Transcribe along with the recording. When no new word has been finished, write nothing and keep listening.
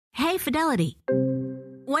Hey, Fidelity.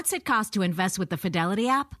 What's it cost to invest with the Fidelity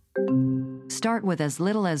app? Start with as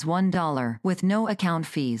little as $1 with no account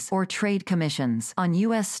fees or trade commissions on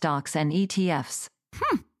U.S. stocks and ETFs.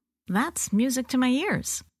 That's music to my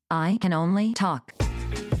ears. I can only talk.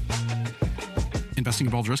 Investing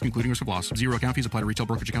involves risk, including risk of loss. Zero account fees apply to retail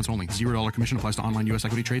brokerage accounts only. $0 commission applies to online U.S.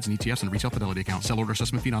 equity trades and ETFs and retail Fidelity accounts. Sell order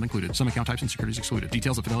assessment fee not included. Some account types and securities excluded.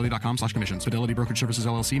 Details at fidelity.com/commissions. Fidelity Brokerage Services,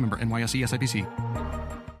 LLC, member NYSE SIPC.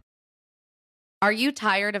 Are you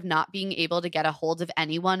tired of not being able to get a hold of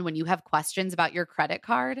anyone when you have questions about your credit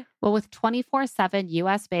card? Well, with 24/7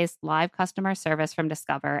 US-based live customer service from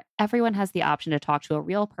Discover, everyone has the option to talk to a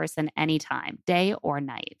real person anytime, day or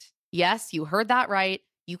night. Yes, you heard that right.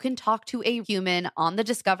 You can talk to a human on the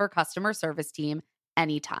Discover customer service team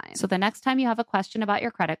anytime. So the next time you have a question about your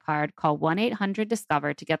credit card, call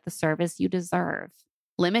 1-800-DISCOVER to get the service you deserve.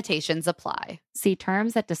 Limitations apply. See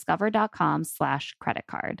terms at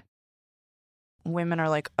discover.com/creditcard. Women are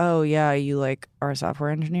like, oh yeah, you like are a software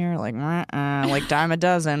engineer, like dime a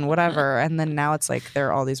dozen, whatever. And then now it's like there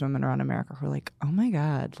are all these women around America who are like, oh my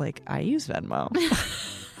God, like I use Venmo.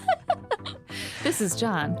 This is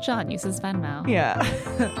John. John uses Venmo. Yeah.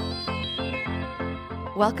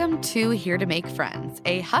 Welcome to Here to Make Friends,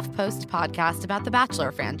 a HuffPost podcast about the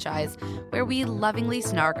Bachelor franchise, where we lovingly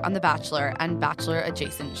snark on The Bachelor and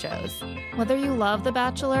Bachelor-adjacent shows. Whether you love The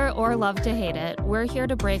Bachelor or love to hate it, we're here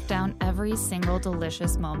to break down every single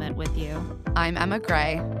delicious moment with you. I'm Emma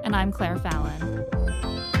Gray. And I'm Claire Fallon.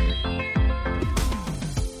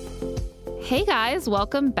 Hey guys,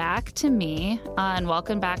 welcome back to me, and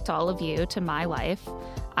welcome back to all of you to my life.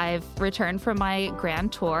 I've returned from my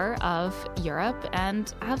grand tour of Europe,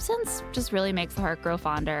 and absence just really makes the heart grow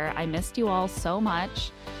fonder. I missed you all so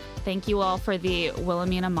much. Thank you all for the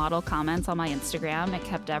Wilhelmina model comments on my Instagram. It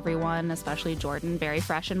kept everyone, especially Jordan, very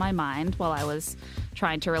fresh in my mind while I was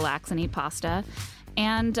trying to relax and eat pasta.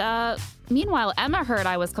 And meanwhile, Emma heard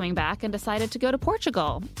I was coming back and decided to go to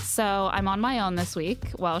Portugal. So I'm on my own this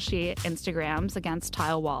week while she Instagrams against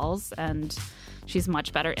tile walls, and she's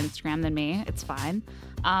much better Instagram than me. It's fine.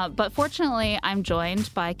 But fortunately, I'm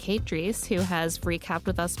joined by Kate Dries, who has recapped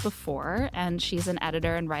with us before, and she's an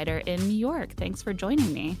editor and writer in New York. Thanks for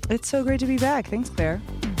joining me. It's so great to be back. Thanks, Claire.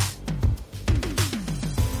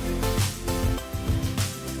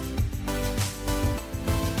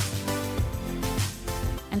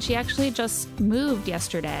 And she actually just moved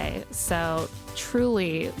yesterday, so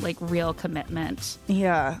truly, like, real commitment.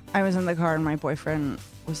 Yeah, I was in the car and my boyfriend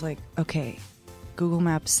was like, okay, Google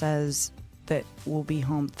Maps says that we'll be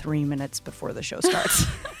home 3 minutes before the show starts.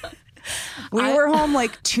 We were home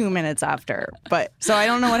like 2 minutes after, but so I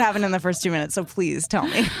don't know what happened in the first 2 minutes, so please tell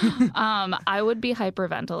me. I would be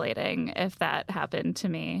hyperventilating if that happened to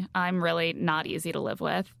me. I'm really not easy to live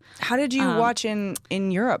with. How did you watch in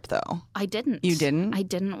Europe, though? I didn't. You didn't? I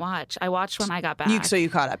didn't watch. I watched when I got back. So you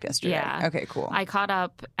caught up yesterday? Yeah. Okay, cool. I caught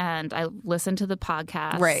up and I listened to the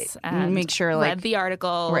podcast. Right. And make sure, read the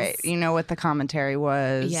articles. Right. You know what the commentary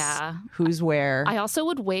was. Yeah. Who's where. I also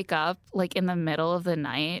would wake up like in the middle of the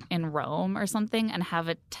night in Rome or something and have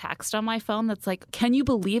a text on my phone that's like, can you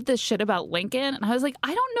believe this shit about Lincoln? And I was like,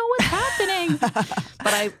 I don't know what's happening.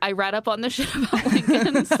 But I read up on the shit about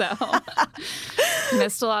Lincoln, so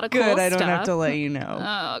missed a lot of cool stuff. Good, I don't have to let you know.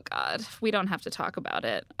 Oh, God. We don't have to talk about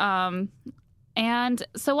it. And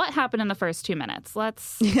so what happened in the first 2 minutes?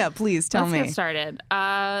 Yeah, please tell me. Let's get started.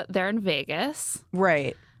 They're in Vegas.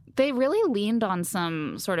 Right. They really leaned on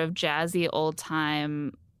some sort of jazzy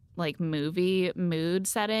old-time like movie mood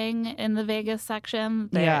setting in the Vegas section.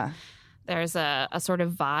 There's a sort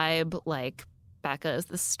of vibe like Becca is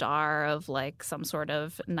the star of like some sort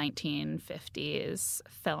of 1950s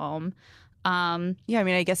film. Yeah, I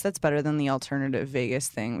mean, I guess that's better than the alternative Vegas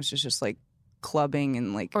thing, which is just like clubbing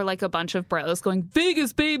and like, or like a bunch of bros going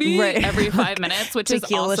Vegas baby right. every 5 minutes, which is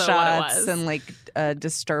tequila also shots what it was. And like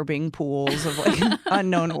disturbing pools of like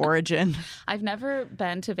unknown origin. I've never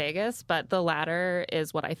been to Vegas, but the latter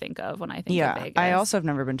is what I think of when I think of Vegas. I also have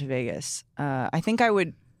never been to Vegas. I think I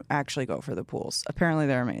would actually go for the pools. Apparently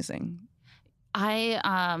they're amazing. I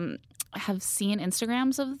have seen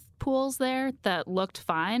Instagrams of pools there that looked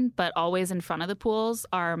fine, but always in front of the pools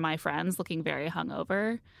are my friends looking very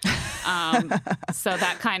hungover. So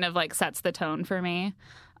that kind of like sets the tone for me.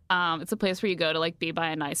 It's a place where you go to like be by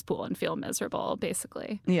a nice pool and feel miserable,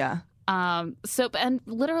 basically. Yeah. And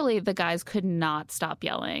literally the guys could not stop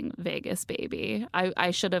yelling Vegas baby.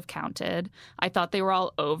 I should have counted. I thought they were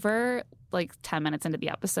all over like 10 minutes into the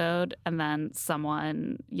episode, and then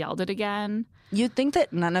someone yelled it again. You'd think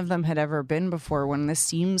that none of them had ever been before, when this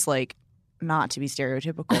seems like, not to be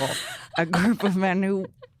stereotypical, a group of men who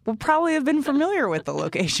would probably have been familiar with the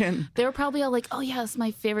location. They were probably all like, oh, yeah, it's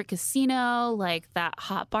my favorite casino. Like that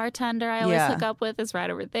hot bartender I always hook up with is right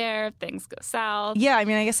over there if things go south. Yeah, I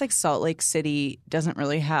mean, I guess like Salt Lake City doesn't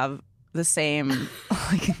really have the same,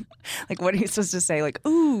 like what are you supposed to say? Like,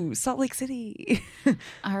 ooh, Salt Lake City.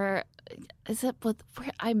 Or is it,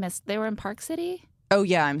 I missed, they were in Park City? Oh,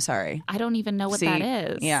 yeah, I'm sorry. I don't even know what that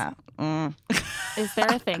is. Yeah. Is there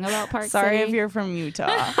a thing about Park City? Sorry if you're from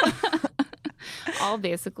Utah. All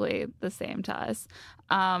basically the same to us.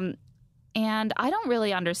 And I don't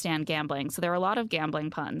really understand gambling, so there were a lot of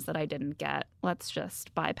gambling puns that I didn't get. Let's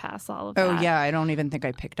just bypass all of that. Oh, yeah, I don't even think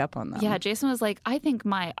I picked up on them. Yeah, Jason was like, I think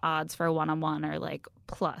my odds for one-on-one are like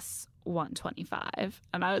plus 125.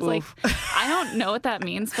 And I was like, I don't know what that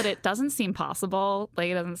means, but it doesn't seem possible. Like,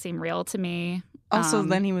 it doesn't seem real to me. Also,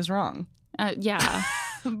 then he was wrong. Yeah.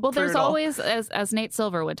 Well, there's always, as Nate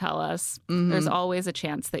Silver would tell us, there's always a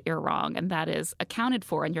chance that you're wrong, and that is accounted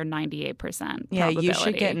for in your 98% probability. Yeah, you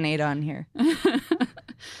should get Nate on here.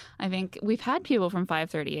 I think we've had people from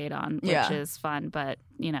 538 on, which is fun, but,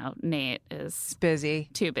 you know, Nate is busy.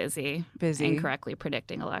 Too busy. Incorrectly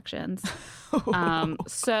predicting elections.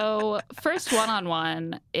 So first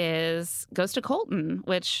one-on-one goes to Colton,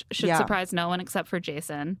 which should surprise no one except for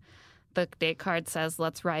Jason. The date card says,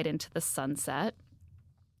 let's ride into the sunset.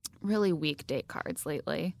 Really weak date cards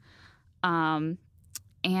lately. And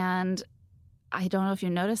I don't know if you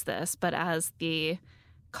noticed this, but as the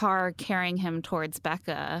car carrying him towards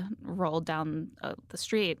Becca rolled down the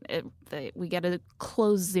street, we get a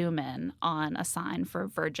close zoom in on a sign for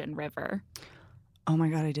Virgin River. Oh my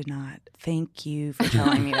God, I did not. Thank you for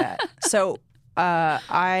telling me that. So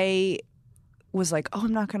I was like, oh,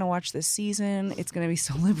 I'm not going to watch this season. It's going to be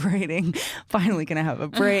so liberating. Finally going to have a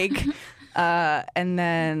break. And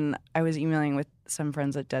then I was emailing with some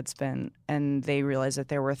friends at Deadspin, and they realized that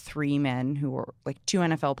there were 3 men who were like 2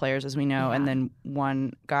 NFL players, as we know, and then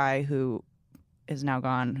one guy who is now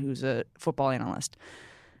gone, who's a football analyst.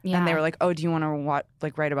 Yeah. And they were like, oh, do you want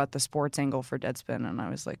to write about the sports angle for Deadspin? And I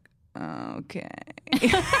was like, okay.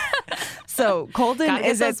 So Colton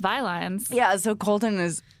is those bylines. Yeah, so Colton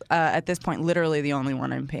is at this point literally the only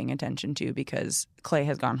one I'm paying attention to because Clay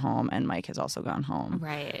has gone home and Mike has also gone home.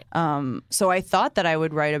 Right. So I thought that I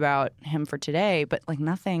would write about him for today, but like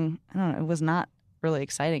nothing, I don't know, it was not really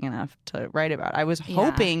exciting enough to write about. I was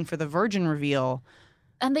hoping for the Virgin reveal.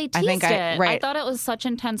 And they teased it. Right. I thought it was such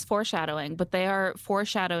intense foreshadowing, but they are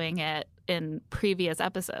foreshadowing it in previous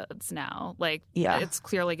episodes now. Like, it's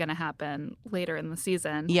clearly going to happen later in the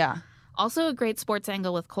season. Yeah. Also, a great sports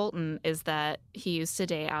angle with Colton is that he used to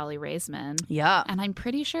date Aly Raisman. Yeah. And I'm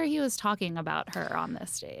pretty sure he was talking about her on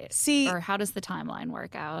this date. See. Or how does the timeline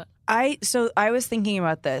work out? I was thinking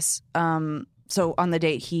about this. So on the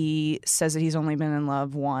date, he says that he's only been in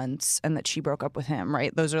love once and that she broke up with him,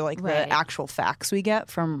 right? Those are like the actual facts we get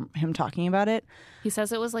from him talking about it. He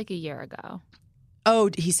says it was like a year ago. Oh,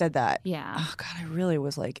 he said that? Yeah. Oh, God, I really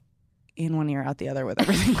was like in one ear, out the other with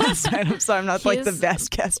everything last night. So I'm not like the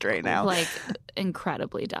best guest right now. Like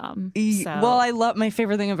incredibly dumb. So. Well, my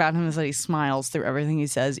favorite thing about him is that he smiles through everything he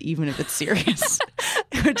says, even if it's serious,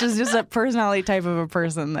 which is just a personality type of a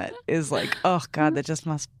person that is like, oh God, that just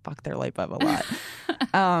must fuck their life up a lot.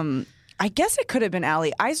 I guess it could have been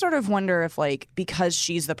Aly. I sort of wonder if like, because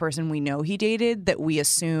she's the person we know he dated, that we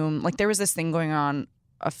assume, like there was this thing going on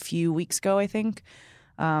a few weeks ago, I think,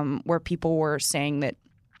 where people were saying that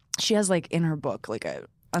she has like in her book like a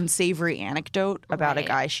unsavory anecdote about a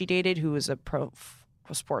guy she dated who was a pro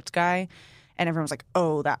sports guy, and everyone was like,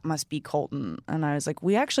 oh, that must be Colton. And I was like,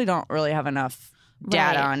 we actually don't really have enough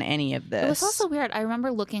data on any of this. It was also weird. I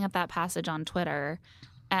remember looking at that passage on Twitter,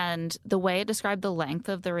 and the way it described the length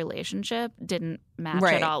of the relationship didn't match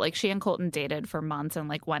at all. Like, she and Colton dated for months and,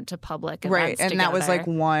 like, went to public events and together. that was, like,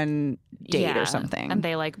 one date or something. And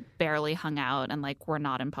they, like, barely hung out and, like, were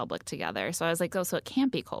not in public together. So I was like, oh, so it can't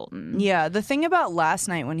be Colton. Yeah. The thing about last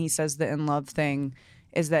night when he says the in love thing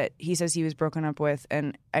is that he says he was broken up with,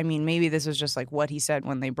 and, I mean, maybe this was just, like, what he said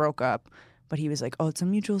when they broke up. But he was like, oh, it's a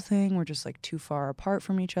mutual thing. We're just, like, too far apart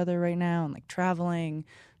from each other right now and, like, traveling.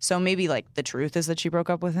 So maybe, like, the truth is that she broke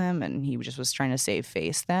up with him and he just was trying to save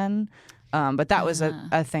face then. But that was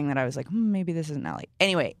a thing that I was like, maybe this isn't Aly.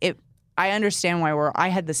 Anyway, I understand why I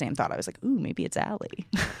had the same thought. I was like, ooh, maybe it's Aly.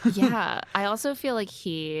 Yeah. I also feel like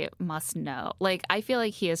he must know. Like, I feel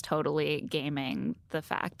like he is totally gaming the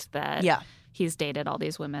fact that he's dated all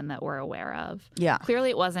these women that we're aware of. Yeah. Clearly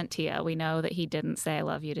it wasn't Tia. We know that he didn't say I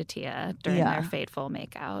love you to Tia during their fateful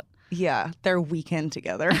makeout. Yeah. Their weekend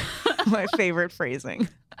together. My favorite phrasing.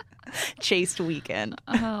 Chaste weekend.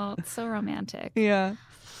 Oh, it's so romantic. Yeah.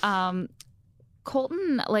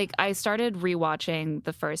 Colton, like, I started rewatching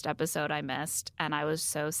the first episode I missed, and I was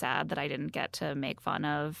so sad that I didn't get to make fun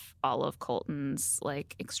of all of Colton's,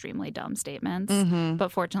 like, extremely dumb statements. Mm-hmm.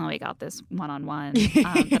 But fortunately, we got this one-on-one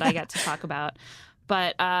that I get to talk about.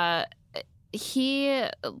 But what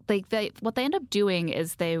they end up doing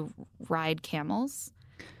is they ride camels.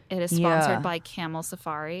 It is sponsored by Camel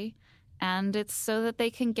Safari. And it's so that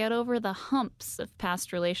they can get over the humps of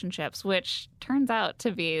past relationships, which turns out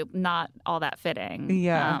to be not all that fitting.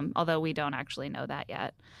 Yeah. Although we don't actually know that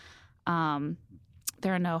yet.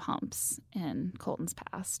 There are no humps in Colton's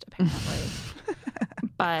past, apparently.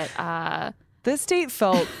 But this date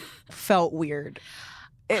felt weird.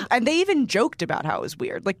 And they even joked about how it was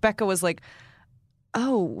weird. Like, Becca was like,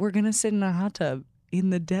 oh, we're going to sit in a hot tub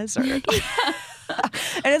in the desert.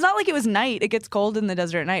 And it's not like it was night. It gets cold in the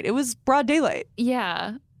desert at night. It was broad daylight.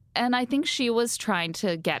 Yeah. And I think she was trying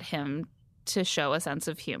to get him to show a sense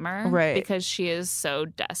of humor. Right. Because she is so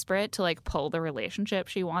desperate to, like, pull the relationship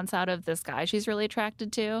she wants out of this guy she's really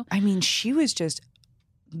attracted to. I mean, she was just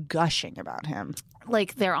gushing about him.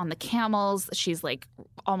 Like, they're on the camels. She's, like,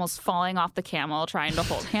 almost falling off the camel trying to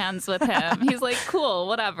hold hands with him. He's like, cool,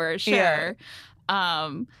 whatever, sure.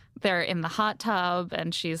 Yeah. They're in the hot tub,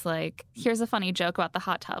 and she's like, here's a funny joke about the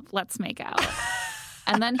hot tub. Let's make out.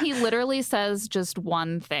 And then he literally says just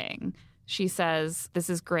one thing. She says, this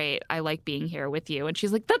is great. I like being here with you. And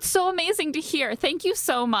she's like, that's so amazing to hear. Thank you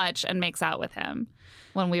so much. And makes out with him.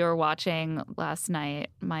 When we were watching last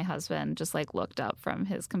night, my husband just, like, looked up from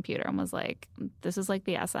his computer and was like, this is like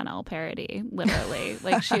the SNL parody, literally.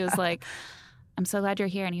 Like, she was like, I'm so glad you're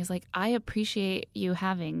here. And he's like, I appreciate you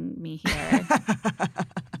having me here.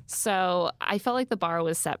 So I felt like the bar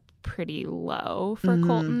was set pretty low for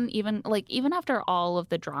Colton, even after all of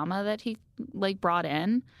the drama that he, like, brought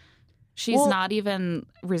in. She's not even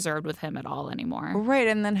reserved with him at all anymore. Right.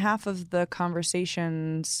 And then half of the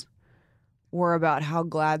conversations were about how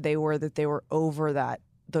glad they were that they were over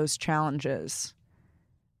those challenges.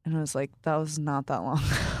 And I was like, that was not that long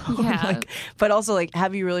ago. Yeah. Like, but also, like,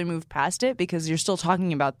 have you really moved past it? Because you're still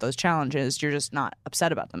talking about those challenges. You're just not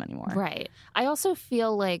upset about them anymore. Right. I also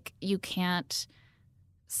feel like you can't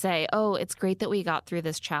say, oh, it's great that we got through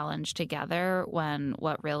this challenge together, when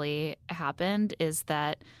what really happened is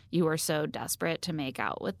that you were so desperate to make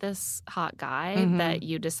out with this hot guy that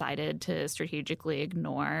you decided to strategically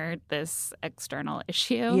ignore this external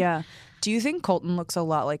issue. Yeah. Do you think Colton looks a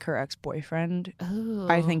lot like her ex-boyfriend? Ooh.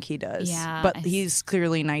 I think he does. Yeah. But he's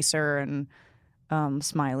clearly nicer and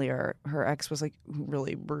smilier. Her ex was, like,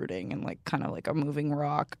 really brooding and, like, kind of like a moving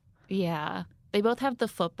rock. Yeah. They both have the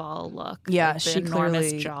football look. Yeah, the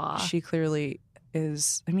enormous jaw. She clearly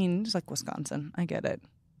is. I mean, it's like Wisconsin. I get it.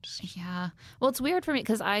 Yeah. Well, it's weird for me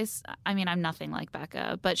because I mean, I'm nothing like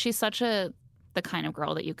Becca, but she's such the kind of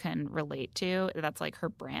girl that you can relate to. That's, like, her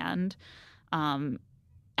brand.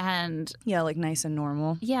 And yeah, like, nice and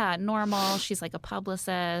normal. Yeah, normal. She's, like, a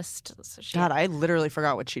publicist. So God, I literally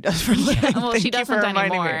forgot what she does for a living. Yeah, well, she doesn't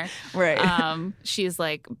anymore. Right. She's,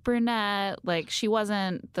 like, brunette. Like, she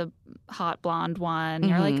wasn't the hot blonde one.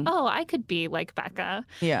 You're like, oh, I could be like Becca.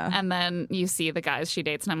 Yeah. And then you see the guys she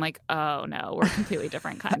dates, and I'm like, oh, no, we're completely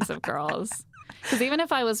different kinds of girls. Because even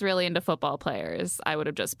if I was really into football players, I would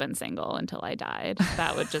have just been single until I died.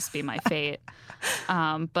 That would just be my fate.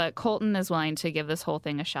 But Colton is willing to give this whole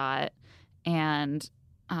thing a shot. And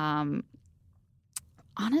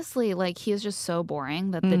honestly, like, he is just so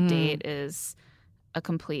boring that the date is a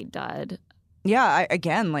complete dud. Yeah,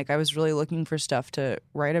 I was really looking for stuff to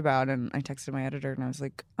write about, and I texted my editor, and I was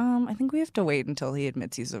like, I think we have to wait until he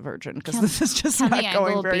admits he's a virgin, because this is just not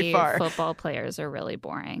going very far. Football players are really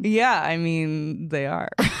boring. Yeah, I mean, they are.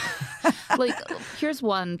 Like, here's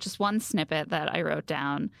just one snippet that I wrote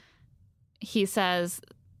down. He says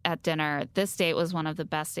at dinner, this date was one of the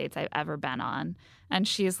best dates I've ever been on. And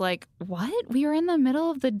she's like, what? We were in the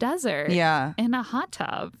middle of the desert. Yeah. In a hot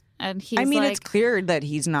tub. And he's it's clear that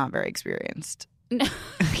he's not very experienced.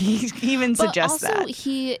 He even suggests that. But also, that.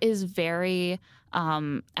 he is very,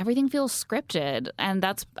 everything feels scripted. And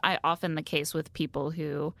that's often the case with people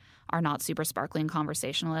who are not super sparkling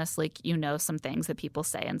conversationalists. Like, you know, some things that people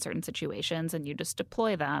say in certain situations, and you just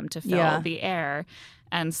deploy them to fill the air.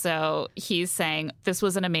 And so he's saying, this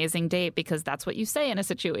was an amazing date because that's what you say in a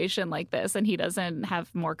situation like this. And he doesn't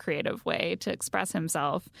have more creative way to express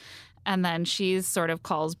himself. And then she sort of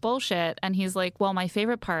calls bullshit. And he's like, well, my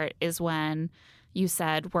favorite part is when you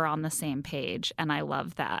said we're on the same page. And I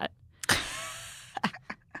love that.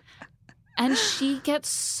 And she gets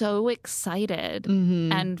so excited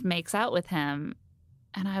and makes out with him.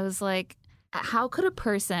 And I was like, how could a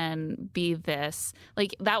person be this?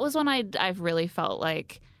 Like, that was when I've really felt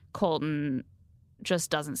like Colton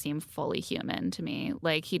just doesn't seem fully human to me.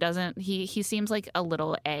 Like he seems like a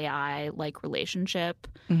little AI like relationship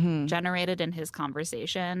generated in his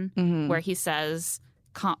conversation where he says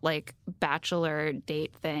like bachelor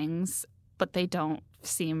date things, but they don't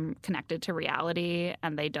seem connected to reality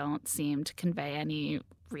and they don't seem to convey any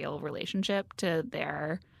real relationship to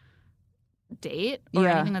their date or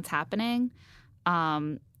anything that's happening.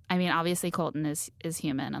 I mean, obviously Colton is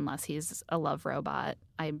human unless he's a love robot.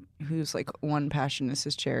 Whose like one passion is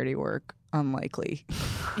his charity work. Unlikely.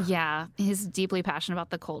 Yeah, he's deeply passionate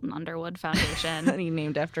about the Colton Underwood Foundation. That he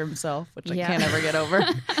named after himself, which I can't ever get over.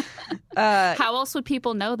 How else would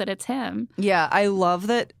people know that it's him? Yeah, I love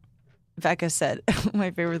that Becca said,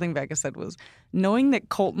 my favorite thing Becca said was, knowing that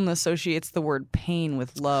Colton associates the word pain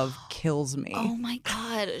with love kills me. Oh my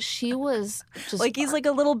God. She was just like he's like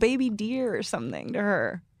a little baby deer or something to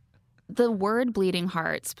her. The word bleeding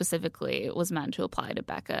heart specifically was meant to apply to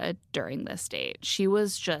Becca during this date. She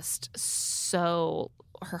was just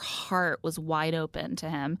her heart was wide open to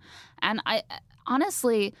him. And I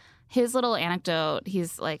honestly, his little anecdote,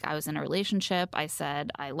 he's like, I was in a relationship. I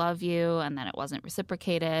said, I love you. And then it wasn't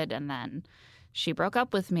reciprocated. And then she broke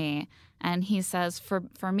up with me. And he says, for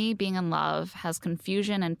me, being in love has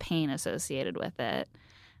confusion and pain associated with it.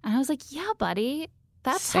 And I was like, yeah, buddy.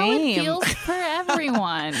 That's how it feels for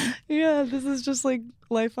everyone. Yeah, this is just like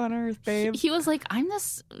life on earth, babe. He was like, I'm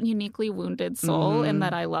this uniquely wounded soul in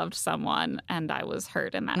that I loved someone and I was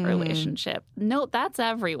hurt in that relationship. No, that's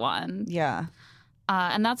everyone. Yeah.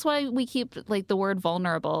 And that's why we keep, like, the word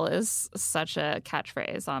vulnerable is such a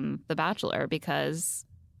catchphrase on The Bachelor because,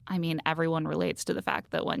 I mean, everyone relates to the fact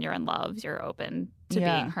that when you're in love, you're open to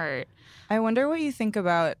being hurt. I wonder what you think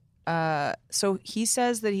about so he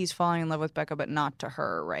says that he's falling in love with Becca, but not to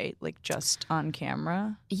her, right? Like just on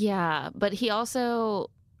camera. Yeah, but he also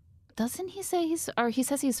doesn't he say he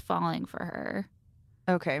says he's falling for her.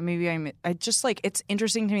 Okay, maybe I just like it's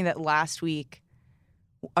interesting to me that last week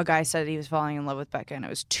a guy said he was falling in love with Becca and it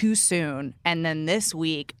was too soon, and then this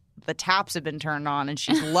week the taps have been turned on and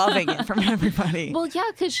she's loving it from everybody. Well,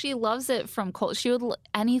 yeah, because she loves it from Colton. She would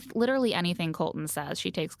literally anything Colton says,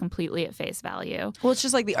 she takes completely at face value. Well, it's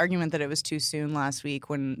just like the argument that it was too soon last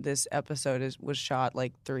week when this episode was shot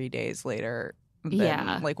like 3 days later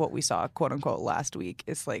than like what we saw, quote unquote, last week.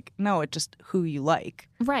 It's like, no, it's just who you like.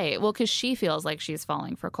 Right. Well, because she feels like she's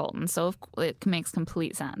falling for Colton. So it makes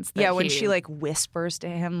complete sense. Yeah, when she like whispers to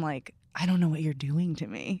him like, I don't know what you're doing to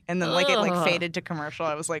me. And then like it like faded to commercial.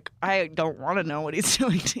 I was like, I don't want to know what he's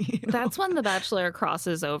doing to you. That's when The Bachelor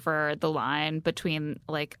crosses over the line between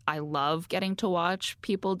like, I love getting to watch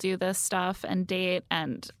people do this stuff and date,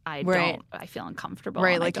 and I feel uncomfortable.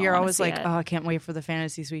 Right. Like you're always like, oh, I can't wait for the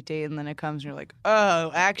fantasy suite date. And then it comes and you're like,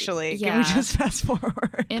 oh, actually, can we just fast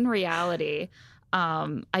forward? In reality,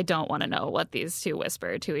 I don't want to know what these two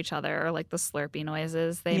whisper to each other or like the slurpy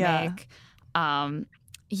noises they make.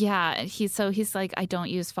 Yeah, he's like, I don't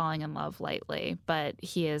use falling in love lightly, but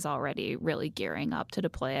he is already really gearing up to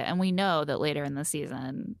deploy it. And we know that later in the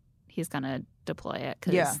season, he's going to deploy it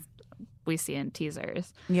because we see in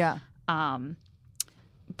teasers. Yeah.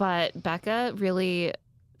 But Becca really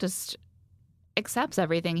just accepts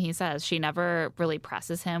everything he says. She never really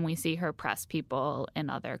presses him. We see her press people in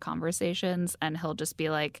other conversations, and he'll just be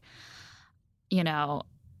like, you know,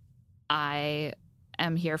 I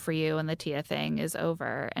am here for you and the Tia thing is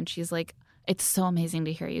over. And she's like, it's so amazing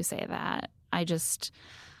to hear you say that. I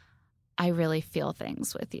really feel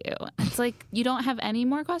things with you. It's like, you don't have any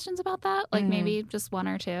more questions about that? Like maybe just one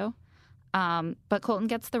or two. But Colton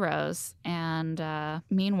gets the rose. And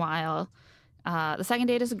meanwhile, the second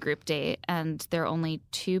date is a group date. And there are only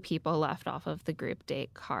 2 people left off of the group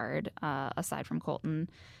date card, aside from Colton.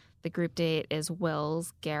 The group date is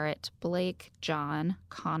Wills, Garrett, Blake, John,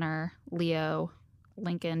 Connor, Leo,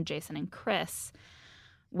 Lincoln, Jason, and Chris,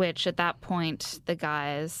 which at that point the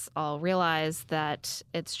guys all realize that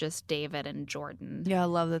it's just David and Jordan. Yeah, I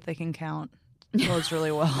love that they can count. Goes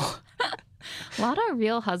really well. A lot of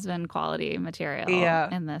real husband quality material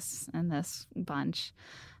in this bunch.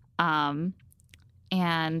 At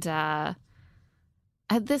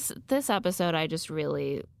this episode, I just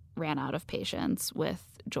really ran out of patience with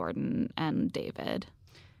Jordan and David.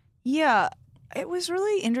 Yeah. It was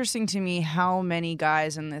really interesting to me how many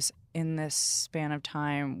guys in this span of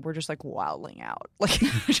time were just like wilding out. Like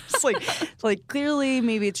just like clearly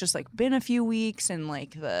maybe it's just like been a few weeks and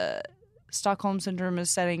like the Stockholm syndrome is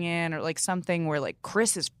setting in, or like something where like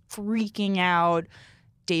Chris is freaking out.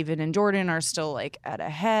 David and Jordan are still like at a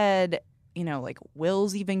head. You know, like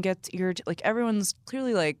Wills even gets irritated. Like everyone's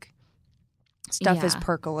clearly like stuff is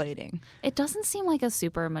percolating. It doesn't seem like a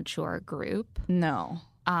super mature group. No.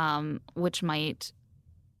 which might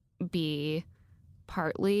be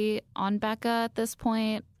partly on Becca at this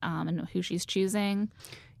point, and who she's choosing.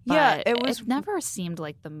 But it never seemed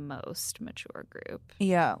like the most mature group.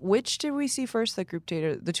 Yeah. Which did we see first, the group date?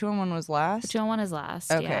 Or the 2-on-1 was last? The 2-on-1 is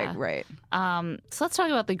last, Okay, yeah. right. So let's talk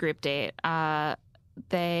about the group date.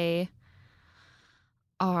 They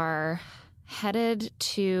are headed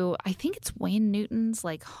to, I think it's Wayne Newton's,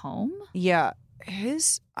 like, home? Yeah.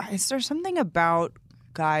 Is there something about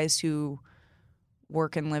guys who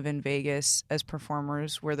work and live in Vegas as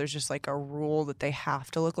performers where there's just, like, a rule that they have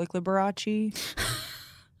to look like Liberace?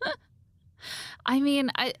 I mean,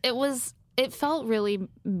 it felt really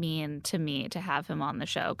mean to me to have him on the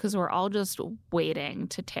show because we're all just waiting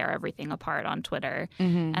to tear everything apart on Twitter.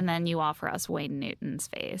 Mm-hmm. And then you offer us Wayne Newton's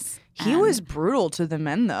face. He was brutal to the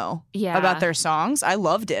men, though, about their songs. I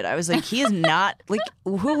loved it. I was like, he is not, like,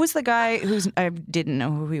 who was the guy I didn't know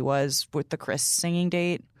who he was with the Chris singing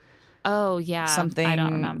date? Oh, yeah. Something. I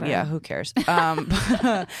don't remember. Yeah, who cares?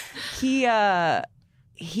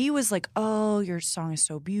 He was like, oh, your song is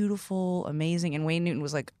so beautiful, amazing. And Wayne Newton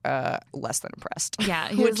was like, less than impressed. Yeah,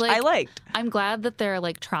 he which was like, I liked. I'm glad that they're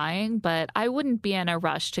like trying, but I wouldn't be in a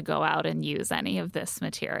rush to go out and use any of this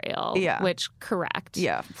material. Yeah. Which, correct.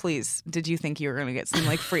 Yeah, please. Did you think you were going to get some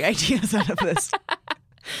like free ideas out of this?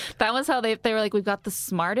 That was how they were like, we've got the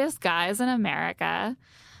smartest guys in America.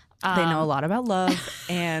 They know a lot about love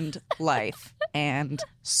and life and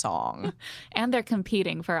song. And they're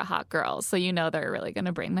competing for a hot girl, so you know they're really going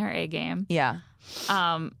to bring their A game. Yeah.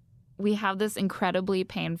 We have this incredibly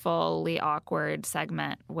painfully awkward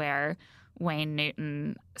segment where Wayne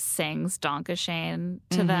Newton sings Dankeschön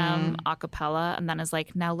to them a cappella and then is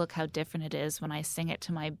like, now look how different it is when I sing it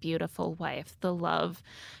to my beautiful wife, the love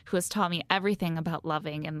who has taught me everything about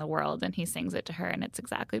loving in the world. And he sings it to her and it's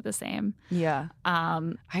exactly the same. Yeah. I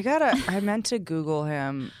meant to Google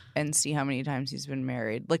him and see how many times he's been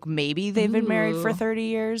married. Like maybe they've been married for 30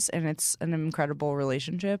 years and it's an incredible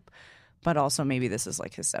relationship, but also maybe this is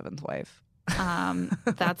like his 7th wife.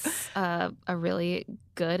 That's a really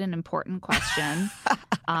good and important question.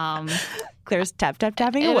 Claire's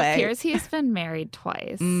tapping away. It appears he's been married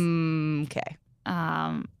twice. Okay.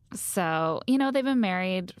 So, you know, they've been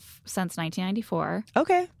married since 1994.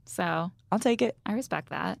 Okay. So I'll take it. I respect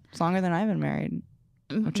that. It's longer than I've been married,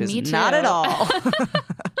 which is Me too. not at all. I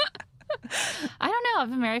don't know. I've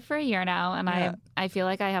been married for a year now, and I feel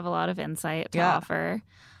like I have a lot of insight to offer.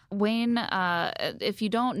 Wayne, if you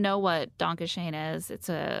don't know what Dankeschön is, it's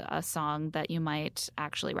a song that you might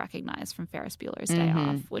actually recognize from Ferris Bueller's Day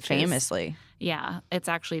Off, which famously. It's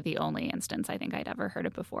actually the only instance I think I'd ever heard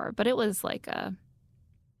it before, but it was like it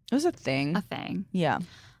was a thing. A thing. Yeah.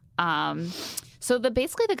 So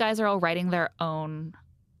basically the guys are all writing their own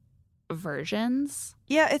versions.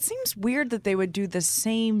 Yeah, it seems weird that they would do the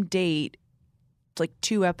same date like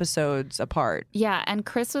 2 episodes apart. Yeah, and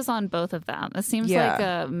Chris was on both of them. It seems like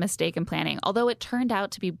a mistake in planning, although it turned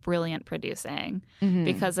out to be brilliant producing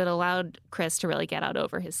because it allowed Chris to really get out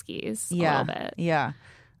over his skis a little bit. Yeah.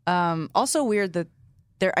 Also weird that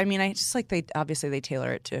I just like they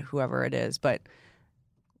tailor it to whoever it is, but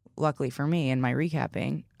luckily for me in my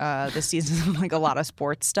recapping, this season like a lot of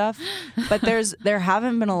sports stuff, but there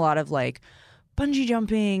haven't been a lot of like bungee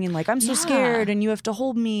jumping and like I'm so scared and you have to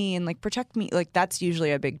hold me and like protect me. Like that's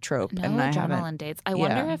usually a big trope. No and adrenaline dates. I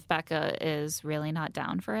wonder if Becca is really not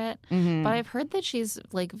down for it. But I've heard that she's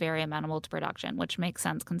like very amenable to production, which makes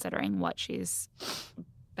sense considering what she's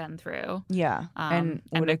been through. Yeah, and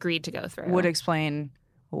agreed to go through. Would explain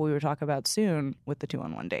what we would talk about soon with the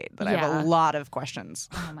 2-on-1 date. But I have a lot of questions.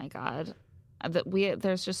 Oh my God,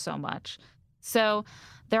 there's just so much. So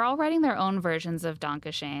they're all writing their own versions of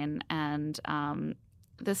Dankeschön, and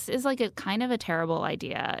this is like a kind of a terrible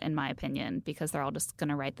idea in my opinion because they're all just going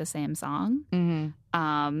to write the same song.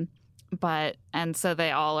 And so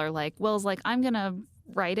they all are like, Will's like, I'm going to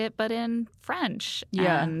write it but in French.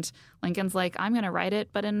 Yeah. And Lincoln's like, I'm going to write it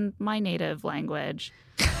but in my native language.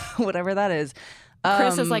 Whatever that is.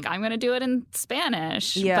 Chris is like, I'm going to do it in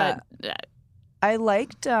Spanish. Yeah. But I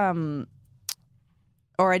liked I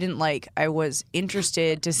was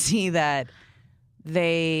interested to see that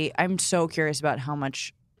I'm so curious about how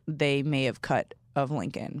much they may have cut of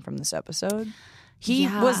Lincoln from this episode. He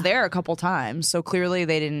was there a couple times, so clearly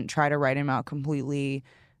they didn't try to write him out completely.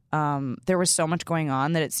 There was so much going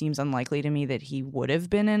on that it seems unlikely to me that he would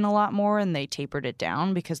have been in a lot more, and they tapered it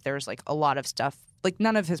down because there's like a lot of stuff. Like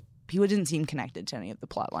he didn't seem connected to any of the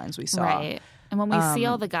plot lines we saw. Right. And when we see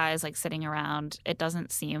all the guys like sitting around, it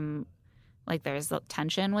doesn't seem like there's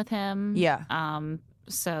tension with him. Yeah.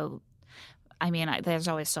 So I mean, there's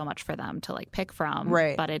always so much for them to like pick from,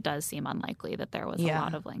 right? But it does seem unlikely that there was a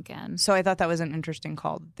lot of Lincoln. So I thought that was an interesting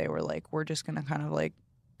call. That they were like, we're just gonna kind of like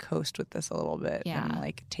coast with this a little bit and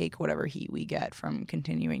like take whatever heat we get from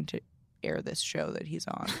continuing to air this show that he's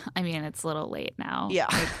on. I mean, it's a little late now. Yeah.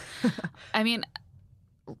 I mean,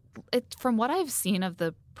 from what I've seen of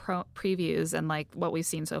the previews and like what we've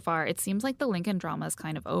seen so far, it seems like the Lincoln drama is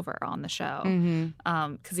kind of over on the show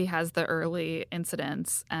because he has the early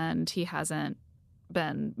incidents and he hasn't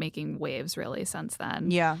been making waves really since then.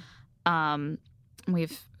 Yeah.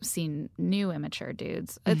 We've seen new immature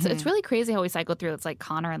dudes. It's really crazy how we cycle through. It's like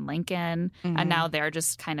Connor and Lincoln, and now they're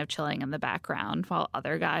just kind of chilling in the background while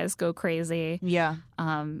other guys go crazy. Yeah.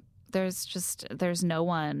 There's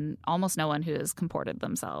almost no one who has comported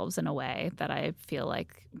themselves in a way that I feel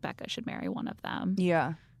like Becca should marry one of them.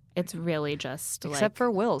 Yeah. It's really just except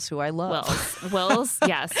for Wills, who I love. Wills,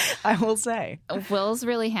 yes. I will say. Wills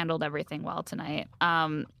really handled everything well tonight.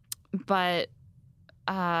 But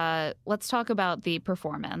let's talk about the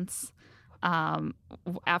performance.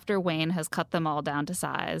 After Wayne has cut them all down to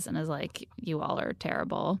size and is like, you all are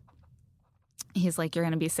terrible, he's like, you're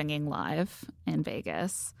going to be singing live in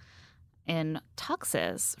Vegas in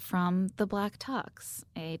tuxes from the Black Tux,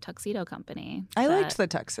 a tuxedo company. I liked the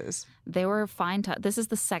tuxes. They were fine. This is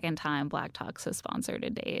the second time Black Tux has sponsored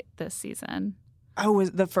a date this season. Oh,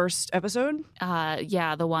 was the first episode?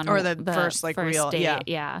 Yeah, the one or the first real date,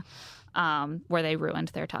 yeah. Where they ruined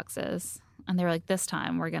their tuxes. And they were like, this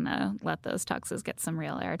time we're going to let those tuxes get some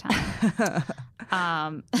real airtime.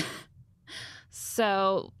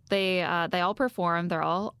 So they all perform. They're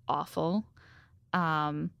all awful.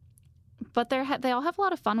 But they all have a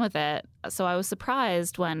lot of fun with it. So I was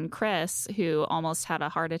surprised when Chris, who almost had a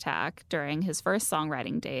heart attack during his first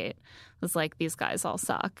songwriting date, was like, these guys all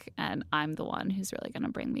suck, and I'm the one who's really going to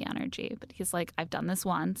bring the energy. But he's like, I've done this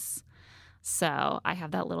once. So I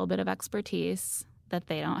have that little bit of expertise that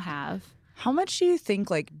they don't have. How much do you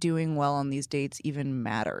think like doing well on these dates even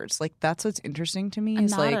matters? Like that's what's interesting to me.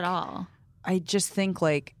 Is not like, at all. I just think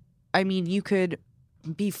like, I mean, you could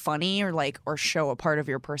be funny or show a part of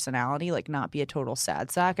your personality, like not be a total sad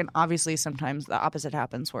sack. And obviously sometimes the opposite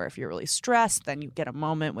happens where if you're really stressed, then you get a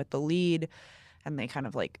moment with the lead and they kind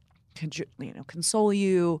of like, console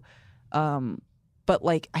you. But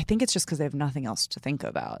like, I think it's just because they have nothing else to think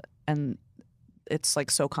about. And it's like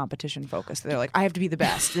so competition focused. They're like, I have to be the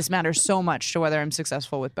best. This matters so much to whether I'm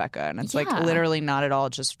successful with Becca. And it's like literally not at all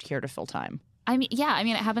just here to fill time. I mean,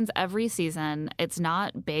 it happens every season. It's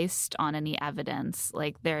not based on any evidence.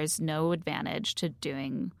 Like there's no advantage to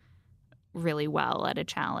doing really well at a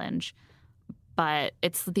challenge, but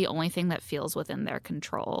it's the only thing that feels within their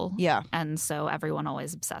control. Yeah. And so everyone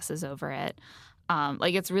always obsesses over it.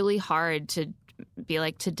 Like it's really hard to be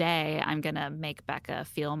like, today I'm going to make Becca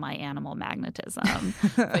feel my animal magnetism.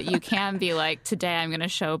 But you can be like, today I'm going to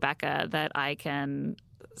show Becca that I can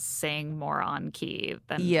sing more on key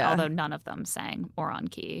than, although none of them sang more on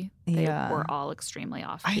key. They were all extremely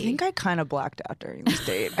off key. I think I kind of blacked out during this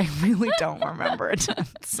date. I really don't remember it.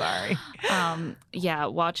 Sorry.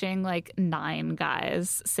 Watching like 9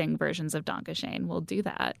 guys sing versions of Danke Schoen will do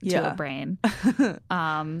that to a brain.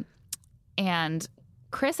 And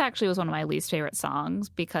Chris actually was one of my least favorite songs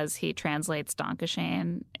because he translates Danke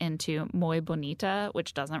Schoen into Muy Bonita,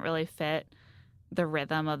 which doesn't really fit the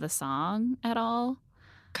rhythm of the song at all.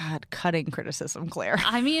 God, cutting criticism, Claire.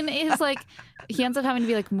 I mean, it's like he ends up having to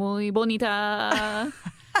be like Muy Bonita,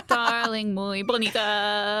 darling, Muy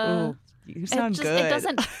Bonita. Ooh, you sound good. It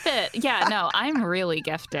doesn't fit. Yeah, no, I'm really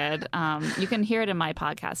gifted. You can hear it in my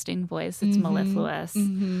podcasting voice. It's mellifluous.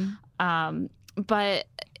 But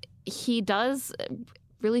he does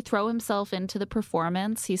really throw himself into the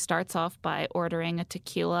performance. He starts off by ordering a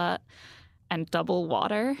tequila and double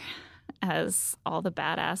water, as all the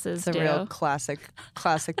badasses do. It's a real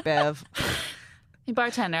classic Bev. Hey,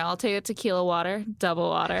 bartender, I'll take a tequila water, double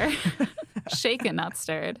water, shaken, not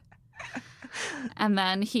stirred. And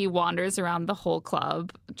then he wanders around the whole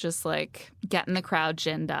club, just like getting the crowd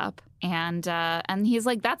ginned up. And he's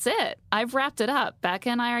like, that's it. I've wrapped it up.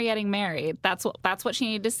 Becca and I are getting married. That's what she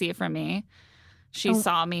needed to see from me. She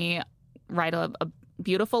saw me write a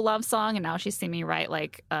beautiful love song, and now she's seen me write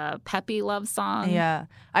like a peppy love song. Yeah.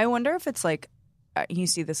 I wonder if it's like, you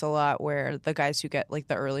see this a lot where the guys who get like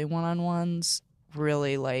the early one-on-ones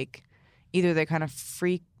really like, either they kind of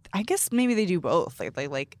freak, I guess maybe they do both. Like they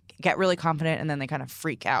like get really confident and then they kind of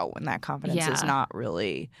freak out when that confidence is not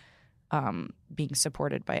really being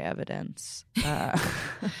supported by evidence.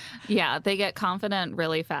 Yeah, they get confident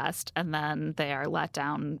really fast and then they are let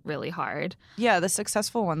down really hard. Yeah, the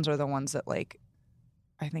successful ones are the ones that like,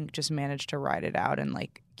 I think, just manage to ride it out and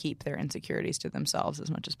like keep their insecurities to themselves as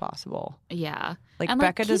much as possible. Yeah. Like and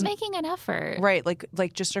Becca keep doesn't making an effort. Right.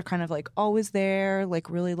 Like just are kind of like always there, like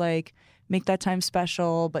really like make that time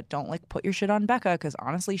special, but don't like put your shit on Becca because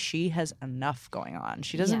honestly, she has enough going on.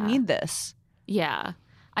 She doesn't need this. Yeah.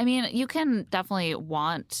 I mean, you can definitely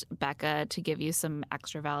want Becca to give you some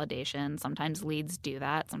extra validation. Sometimes leads do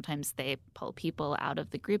that. Sometimes they pull people out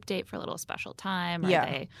of the group date for a little special time or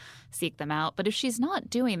they seek them out. But if she's not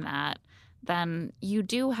doing that, then you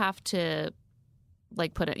do have to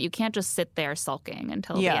like put it. You can't just sit there sulking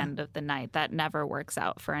until the end of the night. That never works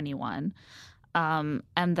out for anyone. And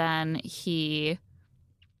then he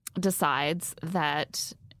decides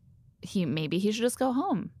that maybe he should just go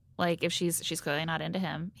home. Like if she's clearly not into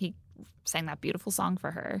him, he sang that beautiful song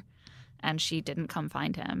for her, and she didn't come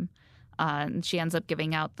find him. And she ends up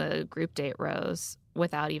giving out the group date rose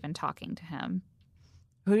without even talking to him.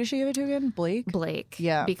 Who did she give it to again? Blake?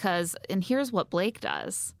 Yeah. Because, and here's what Blake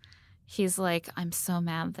does. He's like, I'm so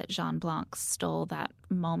mad that Jean Blanc stole that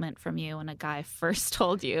moment from you when a guy first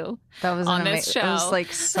told you that was on this show. It was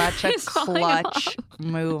like such a clutch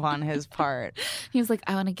move on his part. He was like,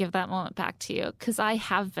 I want to give that moment back to you because I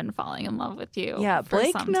have been falling in love with you. Yeah, for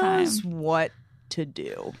Blake some knows time. what to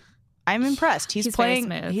do. I'm impressed. He's very playing.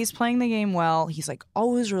 smooth. He's playing the game well. He's like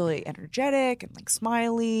always really energetic and like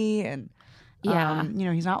smiley, and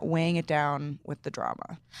he's not weighing it down with the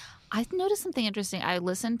drama. I noticed something interesting. I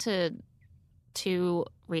listened to 2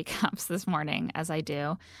 recaps this morning, as I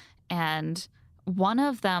do, and one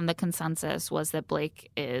of them, the consensus was that Blake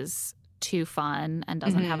is too fun and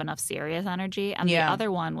doesn't have enough serious energy, and the other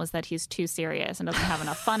one was that he's too serious and doesn't have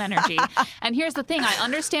enough fun energy. And here's the thing, I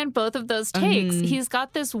understand both of those takes. He's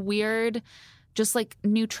got this weird just like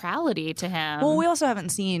neutrality to him. Well, we also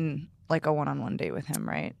haven't seen like a one-on-one date with him,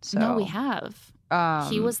 right? So no, we have.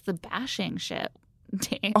 He was the bashing shit.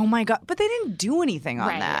 Oh my God. But they didn't do anything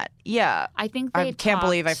on that. Yeah. I think I can't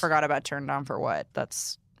believe I forgot about Turned On for What.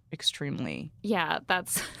 That's extremely that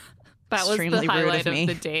was extremely the highlight rude of me.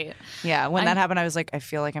 the date. Yeah. When that happened, I was like, I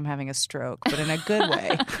feel like I'm having a stroke, but in a good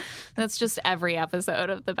way. That's just every episode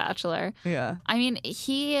of The Bachelor. Yeah. I mean,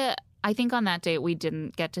 I think on that date we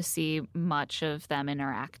didn't get to see much of them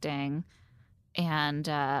interacting. And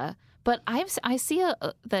but I see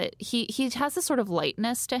that he has this sort of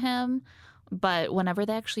lightness to him. But whenever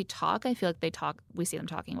they actually talk, I feel like we see them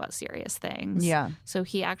talking about serious things. Yeah. So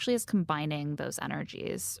he actually is combining those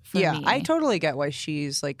energies for me. I totally get why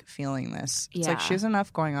she's like feeling this. It's like she has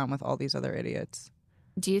enough going on with all these other idiots.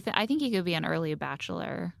 Do you think? I think he could be an early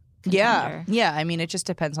Bachelor contender. Yeah. I mean, it just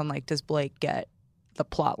depends on like, does Blake get the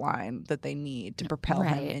plot line that they need to propel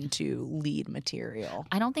him into lead material?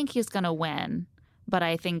 I don't think he's going to win. But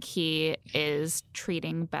I think he is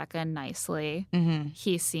treating Becca nicely. Mm-hmm.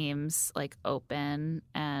 He seems like open,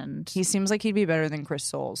 and he seems like he'd be better than Chris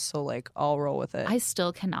Soules. So like, I'll roll with it. I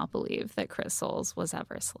still cannot believe that Chris Soules was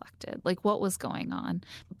ever selected. Like, what was going on?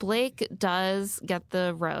 Blake does get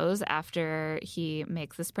the rose after he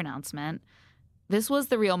makes this pronouncement. This was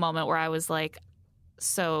the real moment where I was like,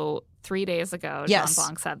 so 3 days ago, Jean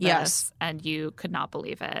Blanc said this, and you could not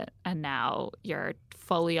believe it, and now you're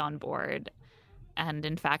fully on board. And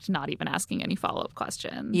in fact, not even asking any follow-up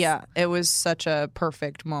questions. Yeah, it was such a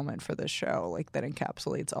perfect moment for this show, like that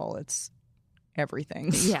encapsulates all its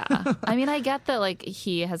everything. Yeah, I mean, I get that like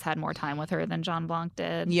he has had more time with her than Jean Blanc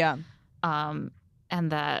did. Yeah, and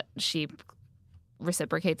that she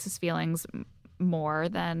reciprocates his feelings more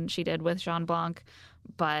than she did with Jean Blanc.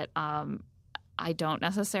 But I don't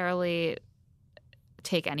necessarily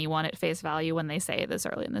take anyone at face value when they say this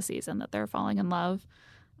early in the season that they're falling in love.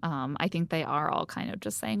 I think they are all kind of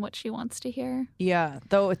just saying what she wants to hear. Yeah,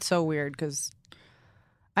 though it's so weird because,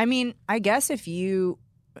 I mean, I guess if you,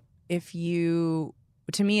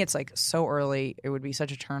 to me, it's like so early, it would be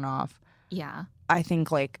such a turnoff. Yeah. I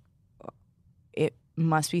think like it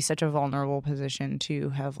must be such a vulnerable position to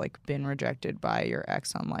have like been rejected by your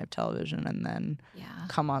ex on live television and then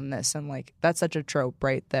come on this, and like that's such a trope,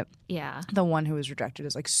 right? That the one who was rejected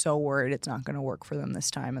is like so worried it's not going to work for them this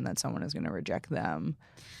time and that someone is going to reject them.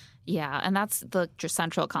 Yeah, and that's the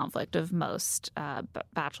central conflict of most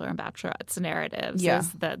Bachelor and Bachelorette's narratives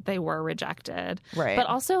is that they were rejected. Right. But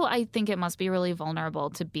also I think it must be really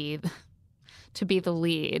vulnerable to be the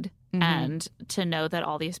lead. Mm-hmm. And to know that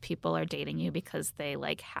all these people are dating you because they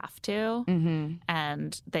like have to,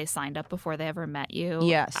 and they signed up before they ever met you.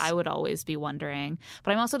 Yes, I would always be wondering.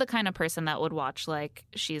 But I'm also the kind of person that would watch like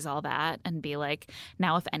She's All That and be like,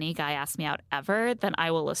 now if any guy asks me out ever, then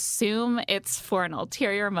I will assume it's for an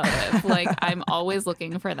ulterior motive. Like I'm always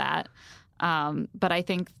looking for that. But I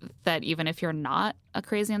think that even if you're not a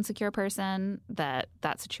crazy insecure person, that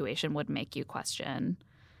situation would make you question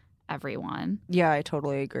everyone. Yeah, I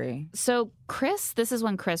totally agree. So this is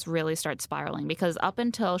when Chris really starts spiraling, because up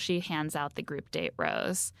until she hands out the group date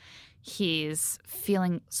rose, he's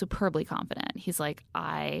feeling superbly confident. He's like,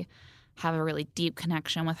 I have a really deep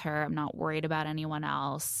connection with her. I'm not worried about anyone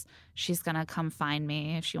else. She's going to come find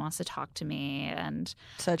me if she wants to talk to me. And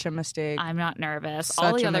such a mistake. I'm not nervous. Such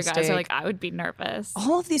all the a other guys mistake. are like, I would be nervous.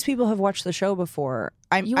 All of these people have watched the show before.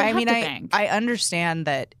 I understand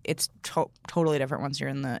that it's totally different once you're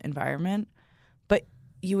in the environment, but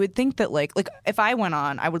you would think that like if I went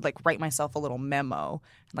on, I would like write myself a little memo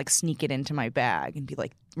and like sneak it into my bag and be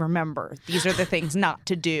like, remember, these are the things not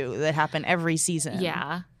to do that happen every season.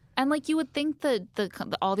 Yeah. And like you would think that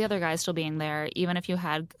all the other guys still being there, even if you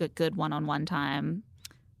had a good one-on-one time,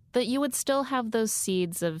 that you would still have those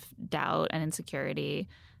seeds of doubt and insecurity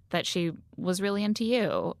that she was really into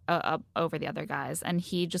you over the other guys. And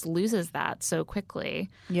he just loses that so quickly.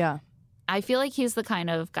 Yeah. I feel like he's the kind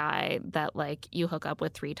of guy that like you hook up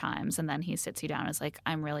with 3 times and then he sits you down and is like,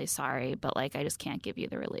 I'm really sorry, but like I just can't give you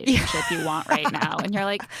the relationship you want right now. And you're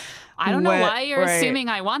like, I don't know why you're assuming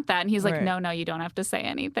I want that. And he's like, no, you don't have to say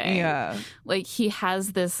anything. Yeah. Like he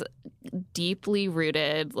has this deeply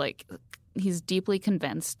rooted, like he's deeply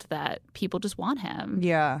convinced that people just want him.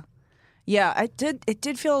 Yeah. Yeah, it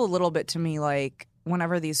did feel a little bit to me like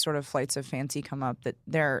whenever these sort of flights of fancy come up that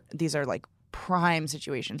these are like prime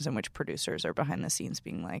situations in which producers are behind the scenes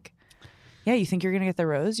being like, yeah, you think you're gonna get the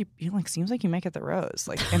rose? You like seems like you might get the rose.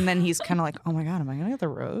 Like, and then he's kind of like, oh my god, am I gonna get the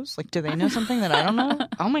rose? Like, do they know something that I don't know?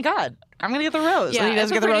 Oh my god, I'm gonna get the rose. Yeah, and he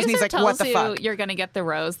doesn't get the rose, and he's like, what the fuck? You're gonna get the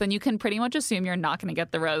rose, then you can pretty much assume you're not gonna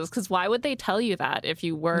get the rose, because why would they tell you that if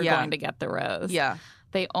you were going to get the rose? Yeah,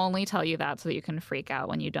 they only tell you that so that you can freak out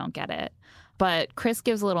when you don't get it. But Chris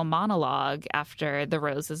gives a little monologue after the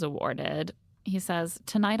rose is awarded. He says,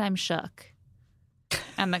 "Tonight I'm shook."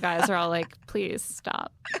 And the guys are all like, please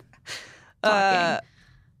stop talking.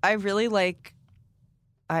 I really like,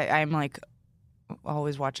 I'm like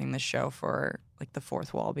always watching this show for like the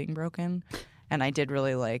fourth wall being broken. And I did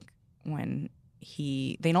really like when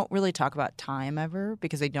they don't really talk about time ever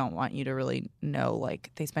because they don't want you to really know,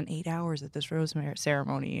 like they spent 8 hours at this rose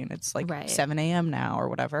ceremony and it's like 7 a.m. now or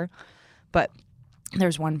whatever. But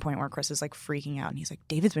there's one point where Chris is like freaking out and he's like,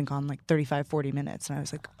 David's been gone like 35, 40 minutes. And I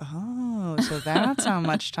was like, oh, so that's how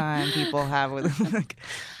much time people have with like,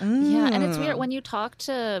 Yeah, and it's weird when you talk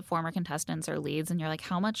to former contestants or leads and you're like,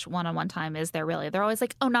 how much one-on-one time is there really? They're always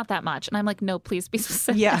like, oh, not that much. And I'm like, no, please be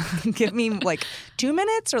specific. Yeah, give me like 2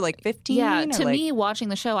 minutes or like 15. Yeah, to me, watching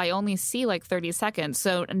the show, I only see like 30 seconds.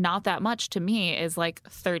 So not that much to me is like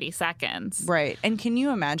 30 seconds. Right. And can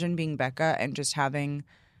you imagine being Becca and just having...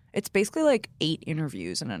 It's basically like 8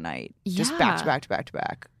 interviews in a night, just back to back to back to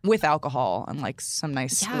back with alcohol and like some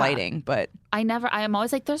nice lighting. But I'm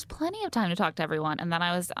always like, there's plenty of time to talk to everyone. And then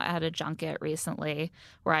I had a junket recently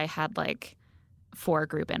where I had like 4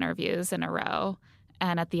 group interviews in a row.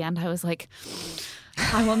 And at the end, I was like,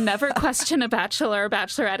 I will never question a bachelor or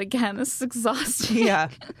bachelorette again. This is exhausting. Yeah.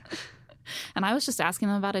 And I was just asking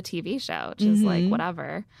them about a TV show, which is like,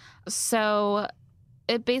 whatever. So...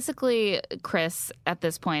 It basically, Chris at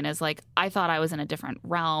this point is like, I thought I was in a different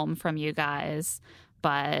realm from you guys,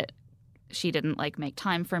 but she didn't like make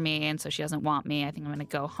time for me, and so she doesn't want me. I think I'm going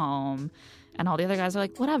to go home. And all the other guys are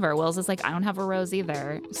like, whatever. Wills is like, I don't have a rose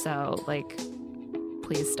either. So like,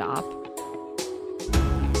 please stop.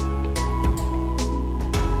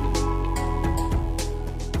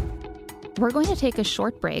 We're going to take a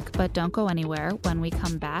short break, but don't go anywhere. When we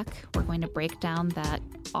come back, we're going to break down that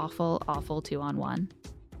awful, awful 2-on-1.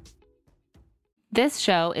 This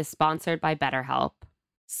show is sponsored by BetterHelp.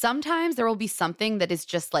 Sometimes there will be something that is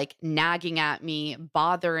just like nagging at me,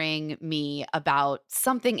 bothering me about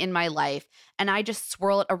something in my life, and I just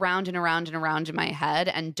swirl it around and around and around in my head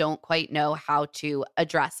and don't quite know how to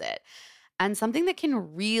address it. And something that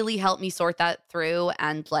can really help me sort that through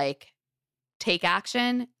and like take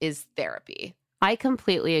action is therapy. I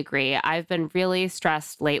completely agree. I've been really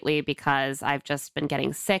stressed lately because I've just been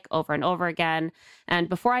getting sick over and over again. And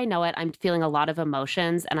before I know it, I'm feeling a lot of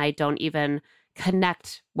emotions and I don't even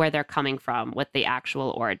connect where they're coming from with the actual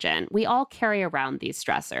origin. We all carry around these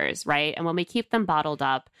stressors, right? And when we keep them bottled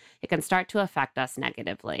up, it can start to affect us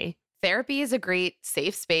negatively. Therapy is a great,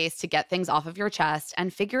 safe space to get things off of your chest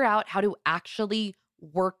and figure out how to actually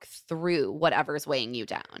work through whatever's weighing you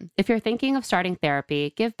down. If you're thinking of starting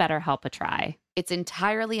therapy, give BetterHelp a try. It's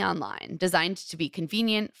entirely online, designed to be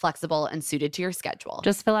convenient, flexible, and suited to your schedule.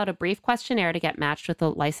 Just fill out a brief questionnaire to get matched with a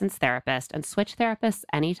licensed therapist and switch therapists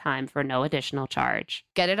anytime for no additional charge.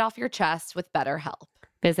 Get it off your chest with BetterHelp.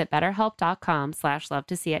 Visit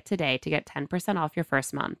betterhelp.com/lovetoseeit today to get 10% off your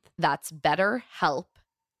first month. That's BetterHelp,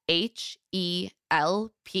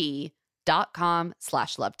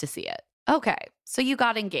 HELP.com/lovetoseeit. Okay, so you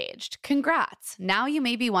got engaged. Congrats. Now you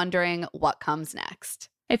may be wondering what comes next.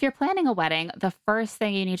 If you're planning a wedding, the first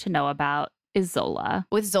thing you need to know about is Zola.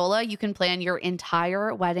 With Zola, you can plan your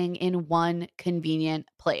entire wedding in one convenient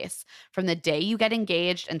place. From the day you get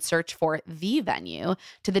engaged and search for the venue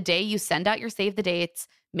to the day you send out your save the dates,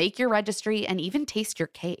 make your registry, and even taste your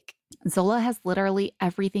cake. Zola has literally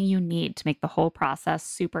everything you need to make the whole process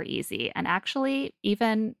super easy and actually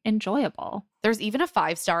even enjoyable. There's even a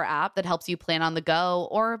 5-star app that helps you plan on the go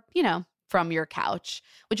or, from your couch,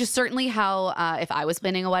 which is certainly how, if I was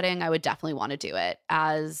planning a wedding, I would definitely want to do it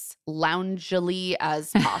as loungily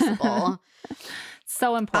as possible.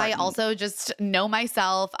 So important. I also just know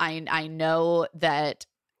myself. I know that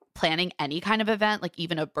planning any kind of event, like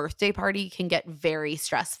even a birthday party, can get very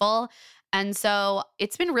stressful. And so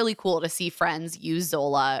it's been really cool to see friends use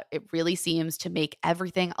Zola. It really seems to make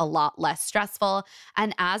everything a lot less stressful.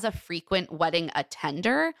 And as a frequent wedding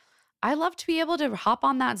attender, I love to be able to hop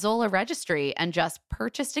on that Zola registry and just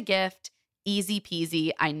purchase a gift. Easy peasy.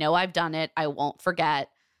 I know I've done it. I won't forget.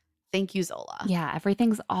 Thank you, Zola. Yeah,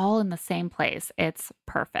 everything's all in the same place. It's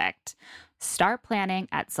perfect. Start planning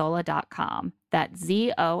at Zola.com. That's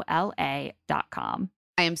ZOLA.com.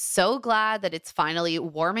 I am so glad that it's finally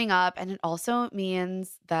warming up, and it also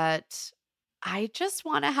means that I just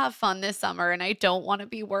want to have fun this summer and I don't want to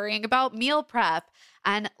be worrying about meal prep.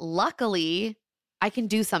 And luckily, I can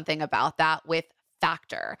do something about that with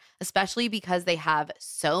Factor, especially because they have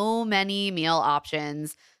so many meal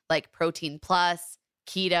options like Protein Plus,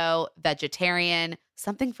 keto, vegetarian,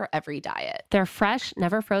 something for every diet. Their fresh,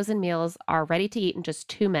 never frozen meals are ready to eat in just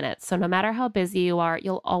 2 minutes. So no matter how busy you are,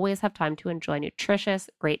 you'll always have time to enjoy nutritious,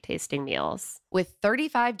 great tasting meals. With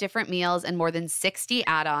 35 different meals and more than 60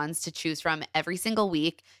 add-ons to choose from every single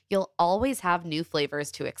week, you'll always have new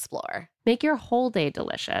flavors to explore. Make your whole day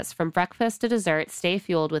delicious. From breakfast to dessert, stay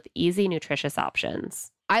fueled with easy, nutritious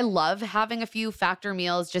options. I love having a few Factor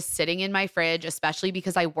meals just sitting in my fridge, especially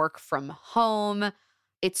because I work from home.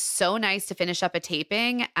 It's so nice to finish up a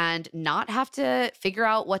taping and not have to figure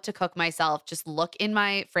out what to cook myself. Just look in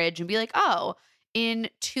my fridge and be like, oh, in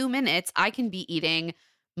 2 minutes, I can be eating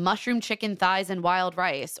mushroom chicken thighs and wild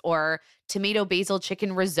rice, or tomato basil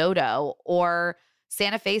chicken risotto, or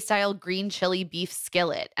Santa Fe style green chili beef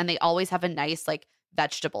skillet. And they always have a nice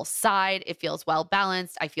vegetable side. It feels well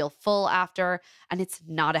balanced. I feel full after, and it's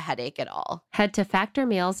not a headache at all. Head to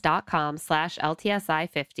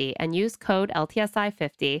factormeals.com/LTSI50 and use code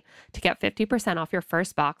LTSI50 to get 50% off your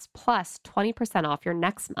first box plus 20% off your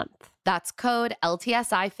next month. That's code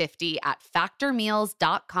LTSI50 at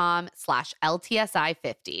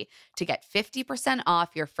factormeals.com/LTSI50 to get 50%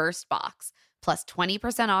 off your first box plus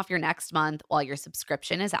 20% off your next month while your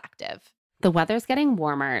subscription is active. The weather's getting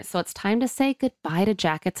warmer, so it's time to say goodbye to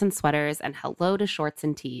jackets and sweaters and hello to shorts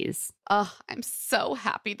and tees. Oh, I'm so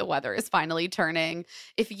happy the weather is finally turning.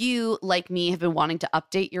 If you, like me, have been wanting to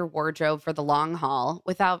update your wardrobe for the long haul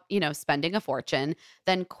without, spending a fortune,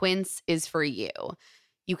 then Quince is for you.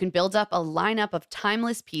 You can build up a lineup of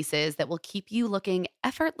timeless pieces that will keep you looking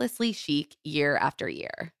effortlessly chic year after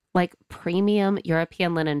year. Like premium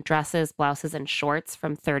European linen dresses, blouses, and shorts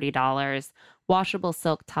from $30, washable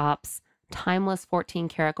silk tops, timeless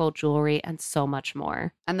 14-karat gold jewelry, and so much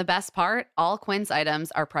more. And the best part, all Quince items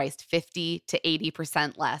are priced 50 to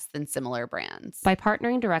 80% less than similar brands. By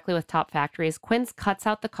partnering directly with top factories, Quince cuts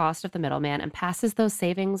out the cost of the middleman and passes those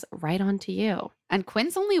savings right on to you. And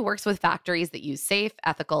Quince only works with factories that use safe,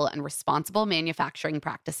 ethical, and responsible manufacturing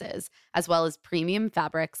practices, as well as premium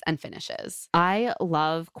fabrics and finishes. I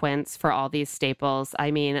love Quince for all these staples.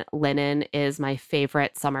 I mean, linen is my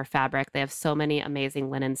favorite summer fabric. They have so many amazing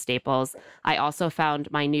linen staples. I also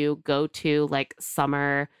found my new go-to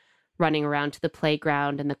summer running around to the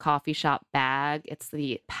playground and the coffee shop bag. It's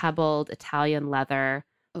the pebbled Italian leather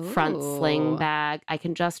front sling bag. I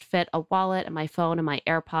can just fit a wallet and my phone and my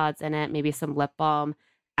AirPods in it, maybe some lip balm.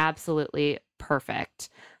 Absolutely perfect.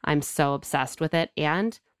 I'm so obsessed with it.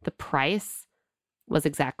 And the price, was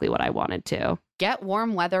exactly what I wanted to. Get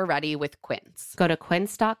warm weather ready with Quince. Go to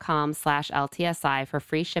quince.com/LTSI for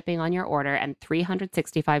free shipping on your order and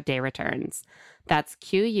 365-day returns. That's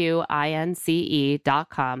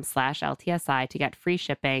QUINCE.com/LTSI to get free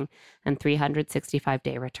shipping and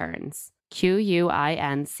 365-day returns.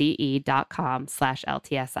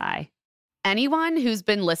 QUINCE.com/LTSI. Anyone who's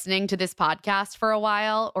been listening to this podcast for a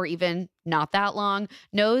while, or even not that long,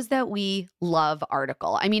 knows that we love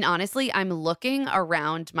Article. I mean, honestly, I'm looking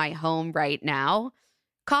around my home right now.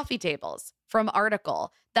 Coffee tables from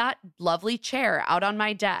Article. That lovely chair out on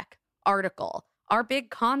my deck, Article. Our big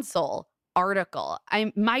console, Article.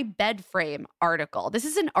 My bed frame, Article. This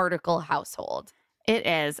is an Article household. It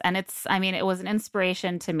is. And it was an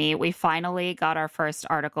inspiration to me. We finally got our first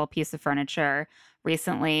Article piece of furniture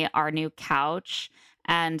recently, our new couch.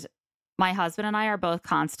 And my husband and I are both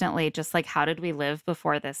constantly just like, how did we live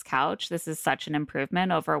before this couch? This is such an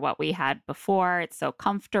improvement over what we had before. It's so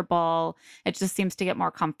comfortable. It just seems to get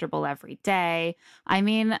more comfortable every day. I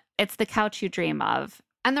mean, it's the couch you dream of.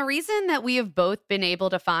 And the reason that we have both been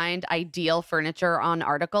able to find ideal furniture on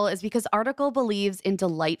Article is because Article believes in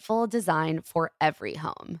delightful design for every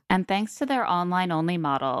home. And thanks to their online-only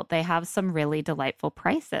model, they have some really delightful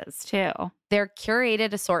prices, too. Their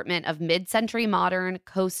curated assortment of mid-century modern,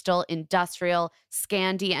 coastal, industrial,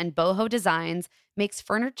 Scandi, and boho designs makes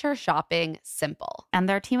furniture shopping simple. And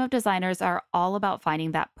their team of designers are all about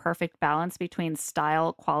finding that perfect balance between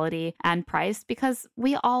style, quality, and price, because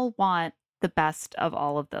we all want the best of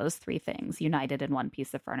all of those three things united in one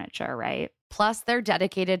piece of furniture, right? Plus, they're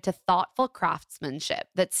dedicated to thoughtful craftsmanship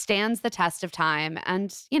that stands the test of time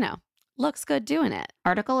and, looks good doing it.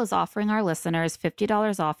 Article is offering our listeners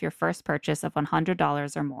 $50 off your first purchase of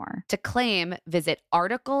 $100 or more. To claim, visit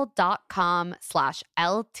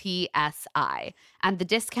article.com/LTSI, and the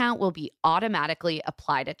discount will be automatically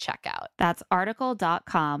applied at checkout. That's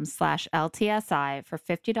article.com/LTSI for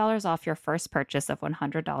 $50 off your first purchase of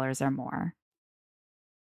 $100 or more.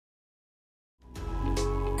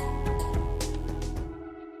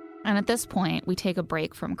 And at this point, we take a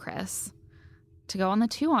break from Chris to go on the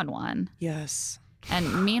 2-on-1. Yes.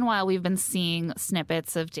 And meanwhile, we've been seeing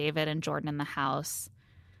snippets of David and Jordan in the house.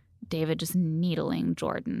 David just needling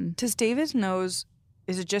Jordan. Does David's nose,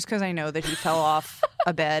 is it just because I know that he fell off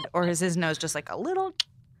a bed, or is his nose just like a little,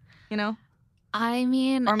 I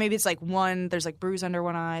mean... Or maybe it's like there's like bruise under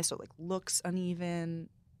one eye, so it like looks uneven.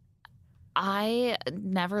 I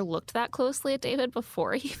never looked that closely at David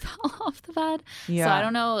before he fell off the bed. Yeah. So I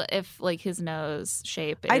don't know if like his nose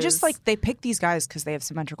shape is... I just like they pick these guys because they have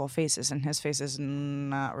symmetrical faces, and his face is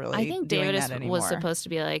not really I think doing David that anymore. was supposed to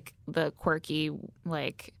be like the quirky,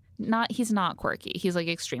 like... He's not quirky. He's like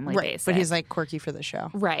extremely basic. But he's like quirky for the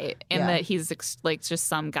show. Right. And that he's like just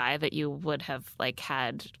some guy that you would have like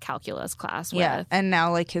had calculus class with. Yeah. And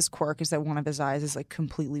now like his quirk is that one of his eyes is like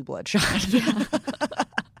completely bloodshot. Yeah.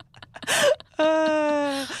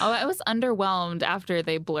 I was underwhelmed after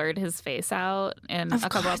they blurred his face out in a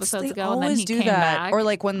couple episodes ago, and then he came back. Or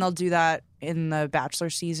like when they'll do that in the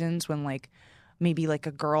Bachelor seasons when like maybe like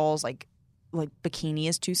a girl's like bikini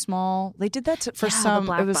is too small. They did that for some. The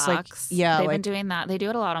black it was box. Like they've been doing that. They do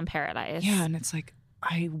it a lot on Paradise. Yeah, and it's like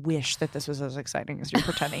I wish that this was as exciting as you're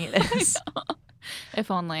pretending it is. If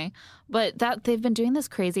only. But that they've been doing this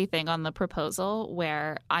crazy thing on The Proposal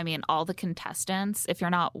where, I mean, all the contestants, if you're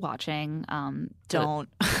not watching, don't.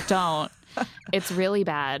 It's really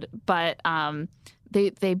bad. But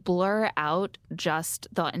they blur out just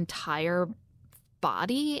the entire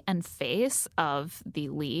body and face of the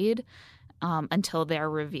lead until they're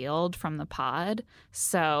revealed from the pod.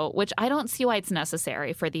 So, which I don't see why it's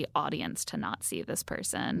necessary for the audience to not see this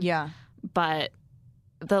person. Yeah. But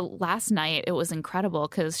the last night, it was incredible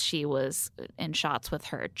because she was in shots with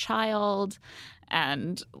her child,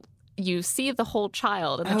 and you see the whole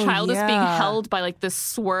child, and the child is being held by like this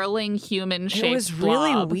swirling human-shaped It was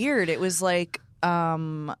really blob. weird. It was like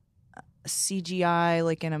CGI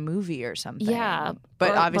like in a movie or something. Yeah.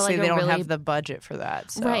 But obviously like they don't really... have the budget for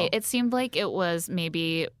that. So. Right. It seemed like it was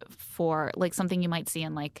maybe for like something you might see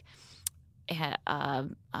in like a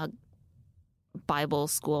Bible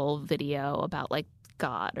school video about like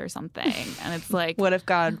God or something. And it's like, what if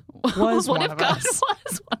God was what one if of God us? was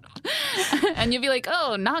one of us? And you'd be like,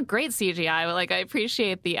 oh, not great CGI, but like I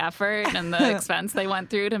appreciate the effort and the expense they went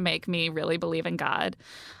through to make me really believe in God.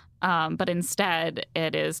 But instead,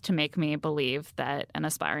 it is to make me believe that an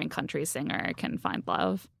aspiring country singer can find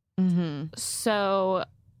love. Mm-hmm. So,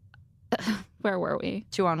 where were we?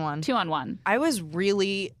 2-on-1. 2-on-1. I was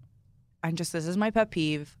really, this is my pet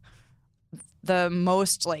peeve, the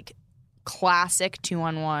most like classic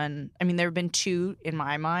 2-on-1. I mean, there have been two in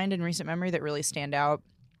my mind in recent memory that really stand out.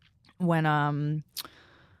 When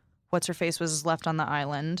what's her face was left on the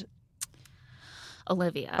island.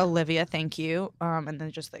 Olivia, thank you. And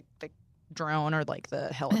then just like the drone or like the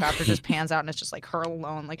helicopter just pans out and it's just like her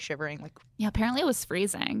alone, like shivering. Like, yeah, apparently it was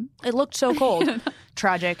freezing. it looked so cold.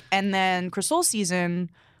 Tragic. And then Crystal's season,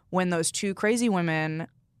 when those two crazy women,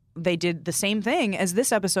 they did the same thing as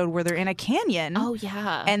this episode where they're in a canyon. Oh,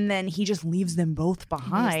 yeah. And then he just leaves them both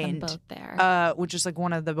behind. Leaves them both there. Which is like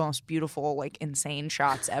one of the most beautiful, like insane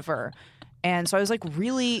shots ever. And so I was like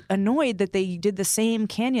really annoyed that they did the same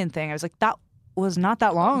canyon thing. I was like, that was not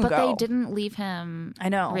that long ago. But they didn't leave him. I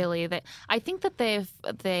know. Really. I think that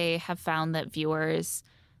they have found that viewers,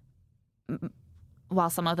 while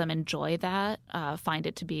some of them enjoy that, find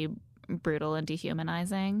it to be brutal and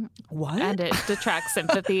dehumanizing. What? And it detracts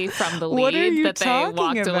sympathy from the What are lead you that they talking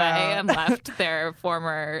walked away about? and left their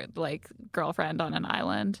former like girlfriend on an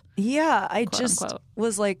island. Yeah, I Quote, just unquote.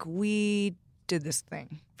 was like, we did this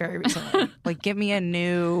thing very recently. Like, give me a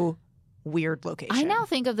new weird location. I now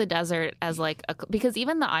think of the desert as like because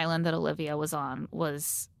even the island that Olivia was on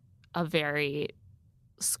was a very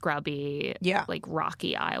scrubby, like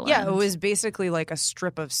rocky island. Yeah, it was basically like a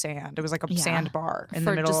strip of sand. It was like a sandbar in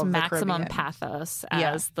the middle just of the maximum Caribbean. pathos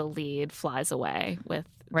as the lead flies away with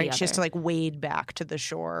Right, the she has other. to like wade back to the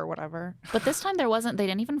shore or whatever. But this time they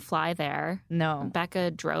didn't even fly there. No.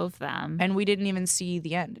 Becca drove them. And we didn't even see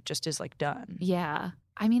the end. It just is like done. Yeah.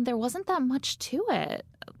 I mean, there wasn't that much to it.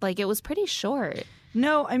 Like, it was pretty short.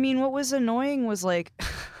 No, I mean, what was annoying was like,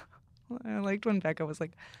 I liked when Becca was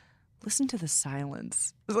like, listen to the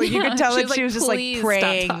silence. It was like, you could tell that she was just like "Please stop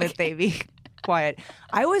praying talking." that they be quiet.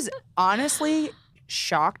 I was honestly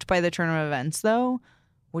shocked by the turn of events, though,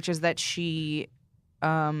 which is that she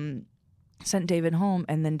sent David home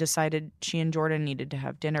and then decided she and Jordan needed to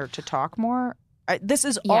have dinner to talk more. This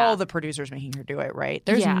is all the producers making her do it, right?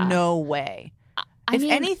 There's no way. If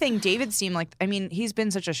anything, David seemed like, I mean, he's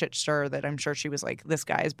been such a shit stir that I'm sure she was like, this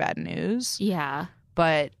guy is bad news. Yeah.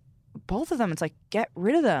 But both of them, it's like, get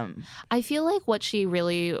rid of them. I feel like what she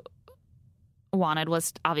really wanted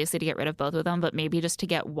was obviously to get rid of both of them, but maybe just to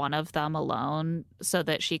get one of them alone so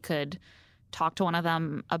that she could talk to one of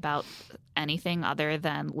them about anything other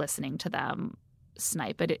than listening to them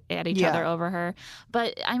snipe at each other over her.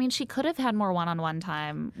 But, I mean, she could have had more one-on-one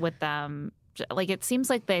time with them. Like, it seems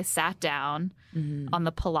like they sat down on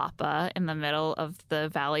the Palapa in the middle of the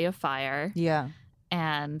Valley of Fire. Yeah.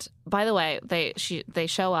 And by the way, they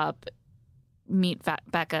show up, meet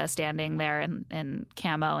Becca standing there in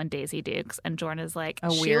camo and Daisy Dukes, and Jordan is like,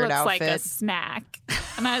 A she weird looks outfit. like a snack.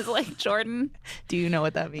 And I was like, Jordan, do you know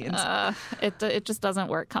what that means? It just doesn't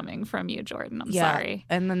work coming from you, Jordan. I'm sorry.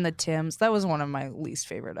 And then the Tims, that was one of my least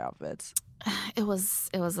favorite outfits. It was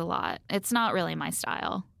a lot. It's not really my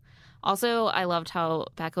style. Also, I loved how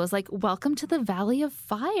Becca was like, welcome to the Valley of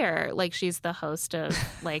Fire. Like she's the host of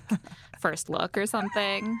like First Look or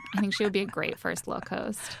something. I think she would be a great First Look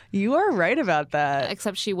host. You are right about that.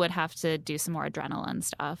 Except she would have to do some more adrenaline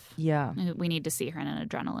stuff. Yeah. We need to see her in an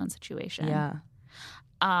adrenaline situation. Yeah.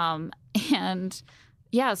 And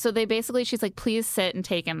yeah, so she's like, please sit and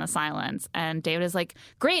take in the silence. And David is like,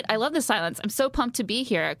 great, I love the silence. I'm so pumped to be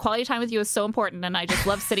here. Quality time with you is so important. And I just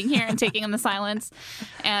love sitting here and taking in the silence.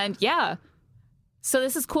 And yeah, so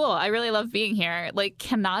this is cool. I really love being here. Like,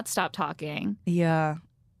 cannot stop talking. Yeah.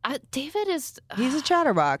 David is... He's a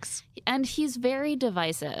chatterbox. And he's very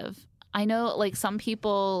divisive. I know, like, some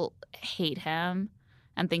people hate him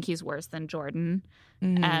and think he's worse than Jordan.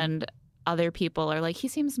 Mm-hmm. And other people are like, he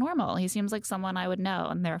seems normal. He seems like someone I would know,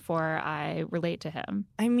 and therefore I relate to him.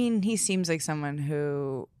 I mean, he seems like someone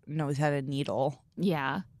who knows how to needle.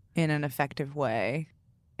 Yeah. In an effective way.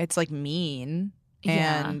 It's like mean.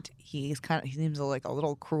 Yeah. And he seems like a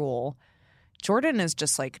little cruel. Jordan is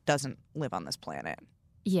just like, doesn't live on this planet.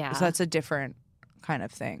 Yeah. So that's a different kind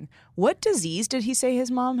of thing. What disease did he say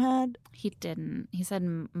his mom had? He didn't. He said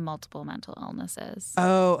multiple mental illnesses.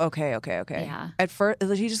 Oh, okay. Yeah. At first,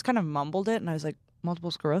 he just kind of mumbled it, and I was like,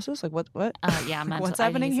 multiple sclerosis? Like, what? Yeah, what's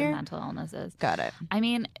happening he said here? mental illnesses. Got it. I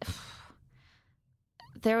mean,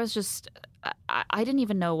 there was just... I didn't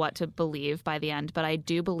even know what to believe by the end, but I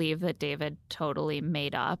do believe that David totally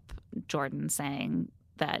made up Jordan saying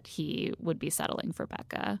that he would be settling for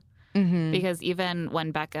Becca. Mm-hmm. Because even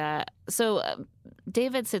when Becca... So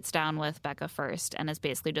David sits down with Becca first and is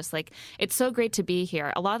basically just like, it's so great to be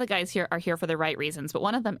here. A lot of the guys here are here for the right reasons, but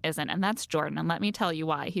one of them isn't, and that's Jordan. And let me tell you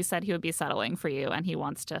why. He said he would be settling for you, and he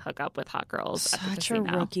wants to hook up with hot girls at the Such a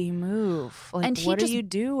casino. rookie move. Like, And he what are just you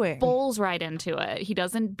doing? Bowls right into it. He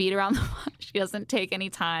doesn't beat around the bush. He doesn't take any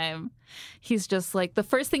time. He's just like, the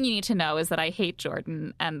first thing you need to know is that I hate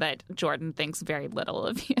Jordan and that Jordan thinks very little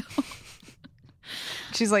of you.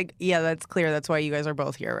 She's like, yeah, that's clear. That's why you guys are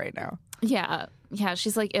both here right now. Yeah. Yeah.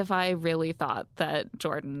 She's like, if I really thought that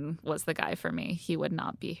Jordan was the guy for me, he would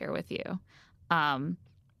not be here with you. I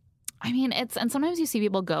mean, and sometimes you see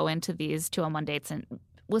people go into these 2-on-1 dates and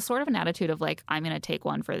with sort of an attitude of like, I'm going to take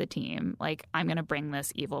one for the team. Like, I'm going to bring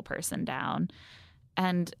this evil person down.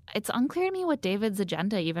 And it's unclear to me what David's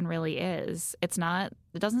agenda even really is. It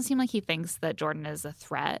doesn't seem like he thinks that Jordan is a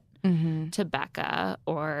threat to Becca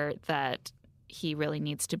or that he really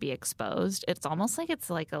needs to be exposed. It's almost like it's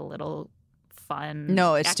like a little fun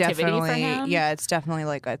activity for him. Yeah, it's definitely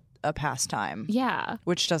like a pastime. Yeah.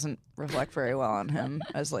 Which doesn't reflect very well on him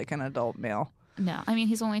as like an adult male. No, I mean,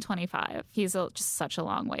 he's only 25. He's just such a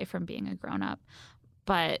long way from being a grown-up.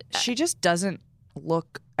 But she just doesn't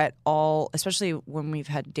look at all, especially when we've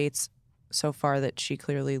had dates so far that she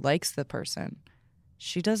clearly likes the person.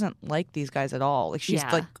 She doesn't like these guys at all. Like, she's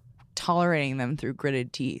like tolerating them through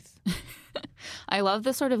gritted teeth. I love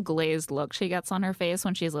the sort of glazed look she gets on her face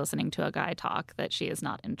when she's listening to a guy talk that she is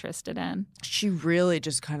not interested in. She really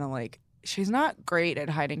just kind of like, she's not great at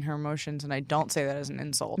hiding her emotions, and I don't say that as an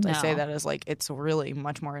insult. No. I say that as like, it's really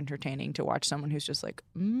much more entertaining to watch someone who's just like,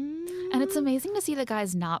 And it's amazing to see the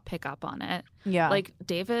guys not pick up on it. Yeah. Like,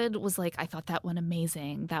 David was like, I thought that went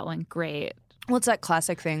amazing. That went great. Well, it's that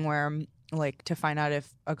classic thing where, like, to find out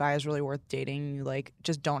if a guy is really worth dating, you, like,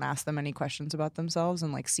 just don't ask them any questions about themselves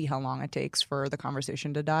and, like, see how long it takes for the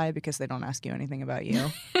conversation to die because they don't ask you anything about you.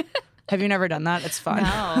 Have you never done that? It's fun.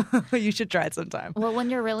 No. You should try it sometime. Well, when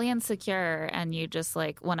you're really insecure and you just,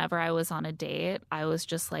 like, whenever I was on a date, I was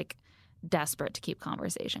just, like, desperate to keep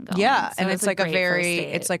conversation going. Yeah, So and it's it's like a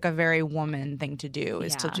great very woman thing to do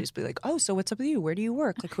is to just be like, oh, so what's up with you? Where do you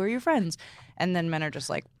work? Like, who are your friends? And then men are just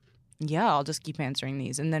like, yeah, I'll just keep answering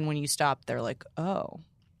these. And then when you stop, they're like, oh,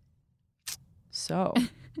 so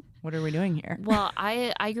what are we doing here? Well,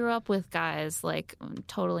 I grew up with guys, like,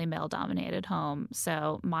 totally male-dominated home.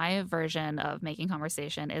 So my version of making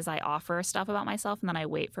conversation is I offer stuff about myself and then I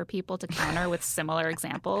wait for people to counter with similar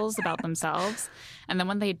examples about themselves. And then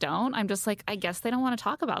when they don't, I'm just like, I guess they don't want to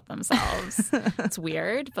talk about themselves. It's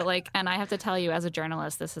weird. But, like, and I have to tell you, as a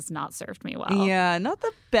journalist, this has not served me well. Yeah, not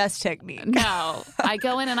the best technique. No. I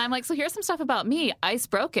go in and I'm like, so here's some stuff about me. Ice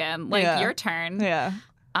broken. Like, your turn. Yeah.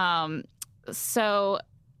 So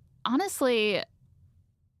honestly,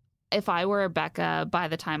 if I were Becca, by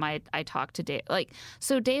the time I talked to David, like,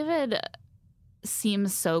 so David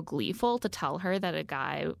seems so gleeful to tell her that a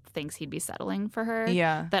guy thinks he'd be settling for her.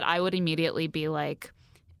 Yeah. That I would immediately be like,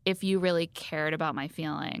 if you really cared about my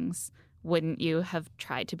feelings, wouldn't you have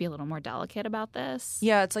tried to be a little more delicate about this?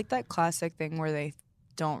 Yeah, it's like that classic thing where they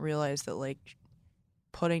don't realize that, like,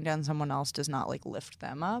 putting down someone else does not, like, lift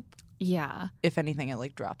them up. Yeah. If anything, it,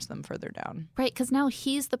 like, drops them further down. Right, because now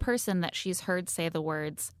he's the person that she's heard say the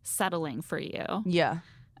words settling for you. Yeah.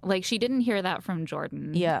 Like, she didn't hear that from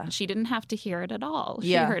Jordan. Yeah. She didn't have to hear it at all. She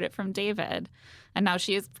Yeah. heard it from David. And now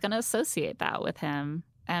she is going to associate that with him,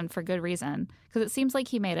 and for good reason. Because it seems like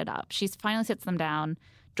he made it up. She finally sits them down.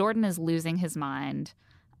 Jordan is losing his mind.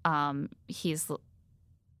 He's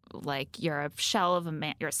like, you're a shell of a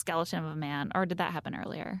man, you're a skeleton of a man. Or did that happen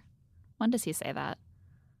earlier? When does he say that?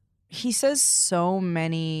 He says so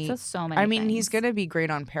many. He says so many I mean, things. he's going to be great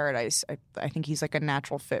on Paradise. I think he's like a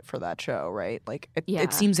natural fit for that show, right? Like, Yeah.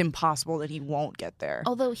 it seems impossible that he won't get there.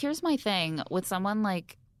 Although, here's my thing. With someone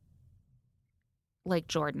like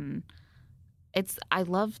Jordan, I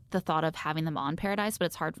love the thought of having them on Paradise, but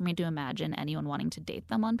it's hard for me to imagine anyone wanting to date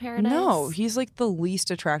them on Paradise. No, he's like the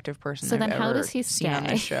least attractive person So I've then how ever does he seen on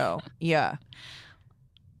stay? this show. Yeah.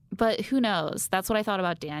 But who knows? That's what I thought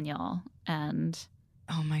about Daniel. And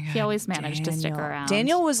Oh my God. he always managed to stick Daniel. around.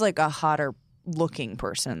 Daniel was like a hotter looking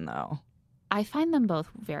person, though. I find them both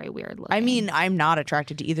very weird looking. I mean, I'm not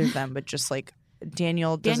attracted to either of them, but just like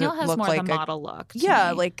Daniel doesn't Daniel has look more like the model look. to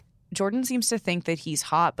Yeah, me. like Jordan seems to think that he's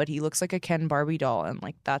hot, but he looks like a Ken Barbie doll, and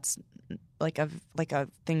like that's like a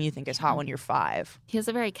thing you think is hot when you're 5. he has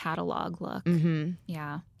a very catalog look. Mm-hmm.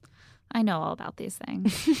 Yeah. I know all about these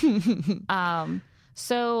things.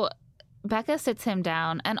 So Becca sits him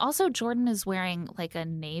down, and also Jordan is wearing like a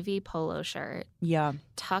navy polo shirt Yeah,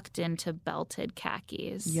 tucked into belted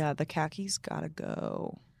khakis. yeah. The khakis gotta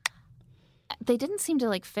go. They didn't seem to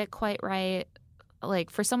like fit quite right. like,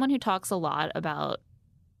 for someone who talks a lot about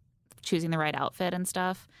choosing the right outfit and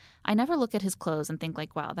stuff, I never look at his clothes and think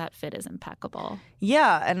like, wow, that fit is impeccable.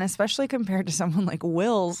 Yeah, and especially compared to someone like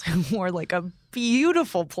Will's who wore like a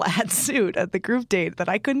beautiful plaid suit at the group date that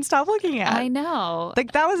I couldn't stop looking at. I know.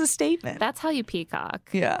 Like, that was a statement. That's how you peacock.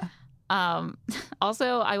 Yeah.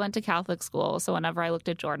 Also, I went to Catholic school, so whenever I looked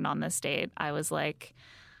at Jordan on this date, I was like,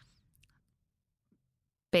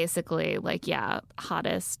 basically, like, yeah,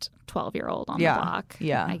 hottest 12-year-old on the block,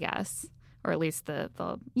 I guess. Or at least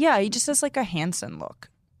the... Yeah, he just has like a Hanson look.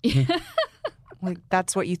 Like,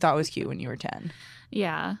 that's what you thought was cute when you were 10.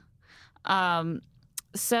 Yeah.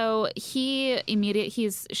 So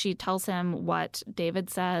she tells him what David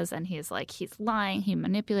says, and he's like, he's lying. He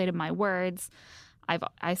manipulated my words. I've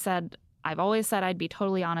always said I'd be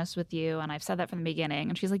totally honest with you, and I've said that from the beginning.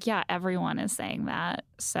 And she's like, yeah, everyone is saying that.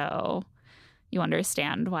 So you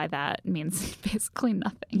understand why that means basically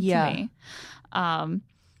nothing to me.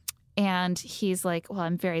 And he's like, well,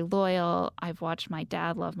 I'm very loyal. I've watched my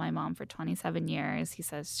dad love my mom for 27 years. He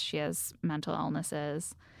says she has mental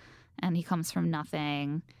illnesses, and he comes from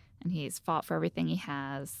nothing, and he's fought for everything he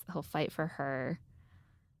has. He'll fight for her.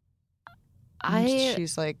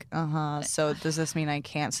 She's like, so does this mean I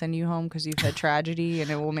can't send you home because you've had tragedy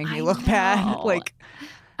and it will make me look bad? Like,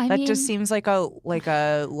 I mean, just seems like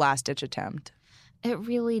a last ditch attempt. It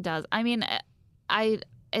really does. I mean,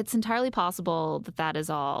 it's entirely possible that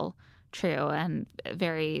is all true and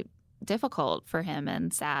very difficult for him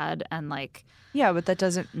and sad and like. Yeah, but that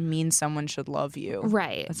doesn't mean someone should love you.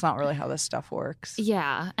 Right. That's not really how this stuff works.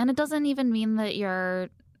 Yeah. And it doesn't even mean that you're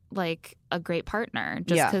like a great partner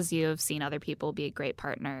just because you've seen other people be great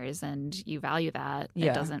partners and you value that.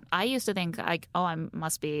 It doesn't. I used to think like, oh,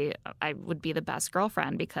 I would be the best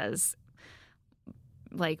girlfriend because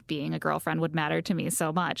like being a girlfriend would matter to me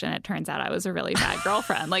so much. And it turns out I was a really bad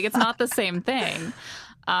girlfriend. Like, it's not the same thing.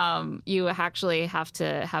 You actually have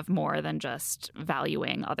to have more than just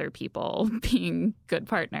valuing other people being good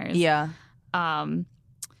partners. Yeah.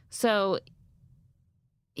 So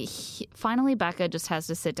finally, Becca just has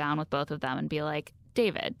to sit down with both of them and be like,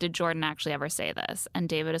 David, did Jordan actually ever say this? And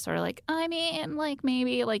David is sort of like, I mean, like,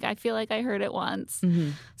 maybe, like, I feel like I heard it once.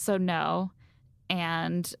 Mm-hmm. So no.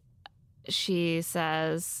 And she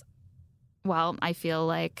says, well, I feel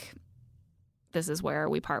like this is where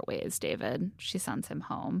we part ways, David. She sends him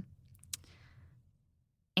home.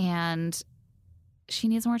 And she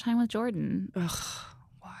needs more time with Jordan. Ugh,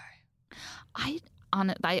 why?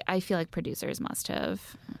 I feel like producers must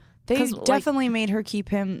have. They definitely made her keep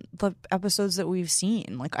him the episodes that we've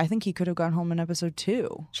seen. Like, I think he could have gone home in episode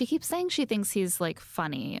 2. She keeps saying she thinks he's, like,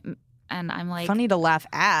 funny. And I'm like... Funny to laugh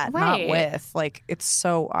at, not with. Like, it's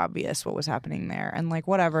so obvious what was happening there. And, like,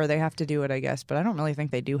 whatever, they have to do it, I guess. But I don't really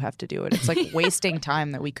think they do have to do it. It's, like, wasting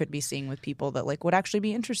time that we could be seeing with people that, like, would actually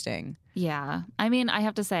be interesting. Yeah. I mean, I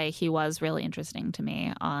have to say, he was really interesting to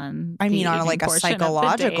me on on, like, a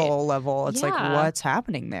psychological level. It's like, what's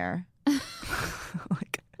happening there?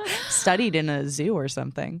 Like, studied in a zoo or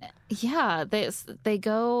something. Yeah. They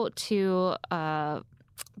go to...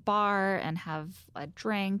 bar and have a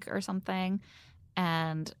drink or something,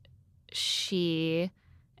 and she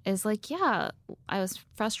is like, yeah, I was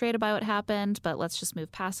frustrated by what happened, but let's just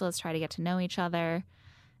move past it. Let's try to get to know each other.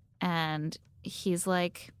 And he's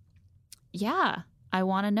like, yeah, I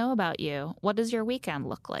want to know about you. What does your weekend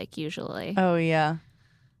look like usually? Oh yeah.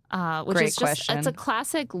 Which Great is just question. It's a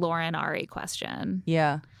classic Lauren Ari question.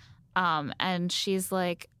 Yeah. And she's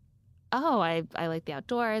like, oh, I like the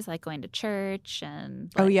outdoors, I like going to church.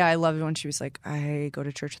 And oh, yeah, I love it when she was like, I go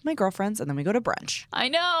to church with my girlfriends and then we go to brunch. I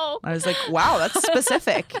know. I was like, wow, that's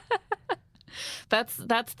specific. That's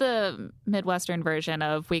the Midwestern version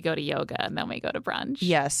of we go to yoga and then we go to brunch.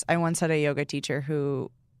 Yes. I once had a yoga teacher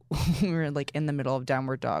who, we were like in the middle of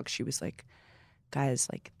Downward Dog. She was like, guys,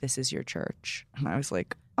 like, this is your church. And I was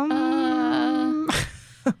like,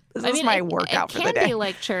 This is my workout for the day. It can be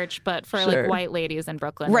like church, but for like white ladies in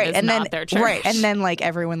Brooklyn, right? It is and not then their church. Right, and then like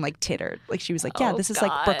everyone like tittered. Like she was like, "Yeah, this is God.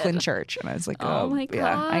 like Brooklyn church," and I was like, "Oh my God.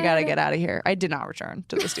 Yeah, I gotta get out of here." I did not return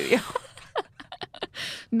to the studio.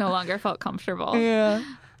 No longer felt comfortable. Yeah.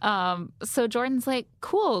 So Jordan's like,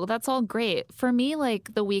 cool, that's all great. For me,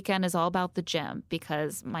 like the weekend is all about the gym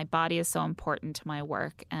because my body is so important to my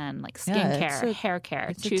work and like skincare, hair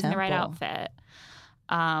care, choosing the right outfit.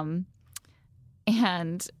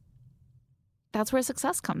 And that's where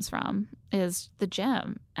success comes from, is the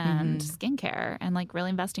gym and skincare and like really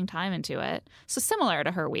investing time into it. So similar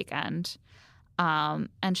to her weekend. And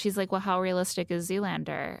she's like, well, how realistic is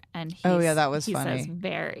Zoolander? And that was funny. He says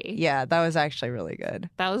very. Yeah, that was actually really good.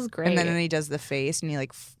 That was great. And then he does the face and he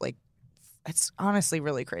like it's honestly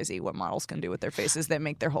really crazy what models can do with their faces that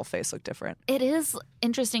make their whole face look different. It is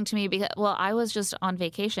interesting to me because, well, I was just on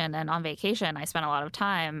vacation, and on vacation I spent a lot of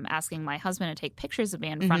time asking my husband to take pictures of me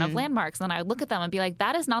in front of landmarks, and then I would look at them and be like,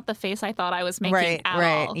 that is not the face I thought I was making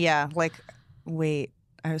at all. Yeah, like, wait,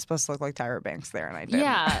 I was supposed to look like Tyra Banks there, and I didn't.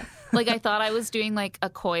 Yeah, like I thought I was doing like a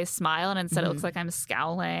coy smile, and instead it looks like I'm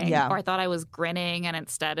scowling. Yeah. Or I thought I was grinning, and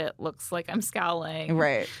instead it looks like I'm scowling.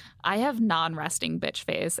 Right. I have non-resting bitch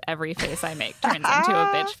face. Every face I make turns into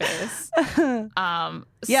a bitch face.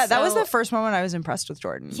 Yeah, that was the first moment I was impressed with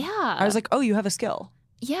Jordan. Yeah. I was like, oh, you have a skill.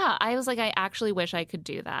 Yeah, I was like, I actually wish I could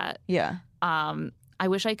do that. Yeah. I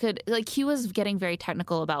wish I could, like, he was getting very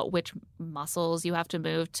technical about which muscles you have to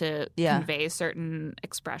move to convey certain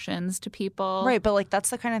expressions to people. Right, but, like, that's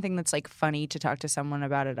the kind of thing that's, like, funny to talk to someone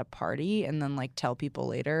about at a party and then, like, tell people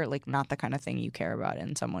later. Like, not the kind of thing you care about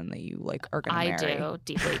in someone that you, like, are going to marry. I do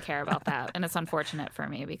deeply care about that. And it's unfortunate for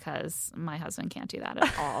me because my husband can't do that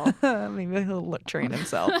at all. Maybe he'll train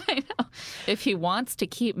himself. I know. If he wants to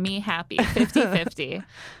keep me happy, 50-50.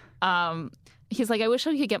 He's like, I wish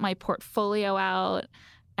I could get my portfolio out.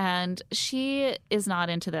 And she is not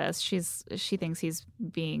into this. She thinks he's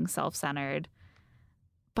being self-centered.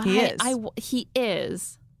 But he is. He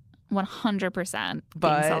is 100%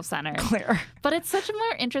 being self-centered. Clear. But it's such a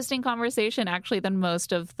more interesting conversation, actually, than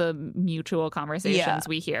most of the mutual conversations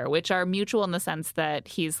we hear, which are mutual in the sense that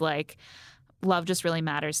he's like, love just really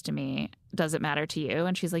matters to me. Does it matter to you?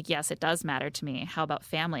 And she's like, yes, it does matter to me. How about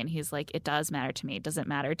family? And he's like, it does matter to me. Does it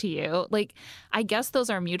matter to you? Like, I guess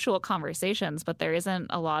those are mutual conversations, but there isn't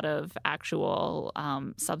a lot of actual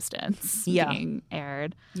substance being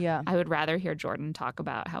aired. Yeah. I would rather hear Jordan talk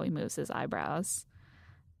about how he moves his eyebrows.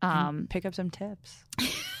 Pick up some tips.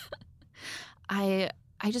 I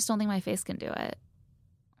just don't think my face can do it.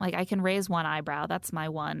 Like, I can raise one eyebrow. That's my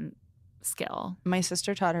one skill. My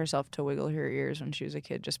sister taught herself to wiggle her ears when she was a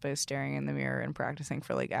kid just by staring in the mirror and practicing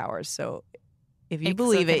for like hours. So if you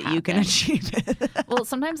believe it, you can achieve it. Well,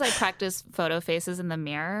 sometimes I practice photo faces in the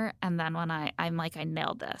mirror, and then when I'm like, I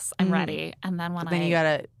nailed this, I'm ready. And then then you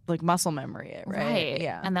gotta like muscle memory it, right? Right.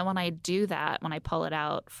 Yeah. And then when I do that, when I pull it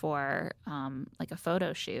out for like a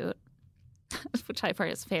photo shoot, which I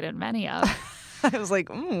participated in many of. I was like,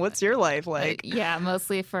 what's your life like? Yeah,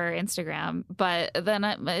 mostly for Instagram. But then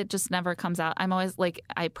it just never comes out. I'm always like,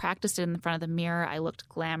 I practiced it in front of the mirror. I looked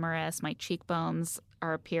glamorous. My cheekbones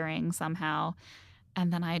are appearing somehow.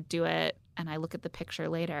 And then I do it and I look at the picture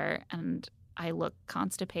later and I look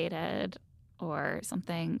constipated or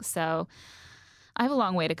something. So I have a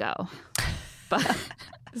long way to go. But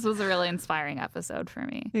this was a really inspiring episode for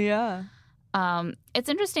me. Yeah. It's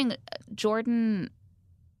interesting.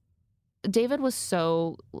 David was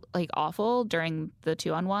so like awful during the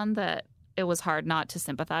 2-on-1 that it was hard not to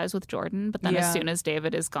sympathize with Jordan. But then as soon as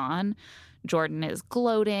David is gone, Jordan is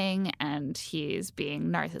gloating and he's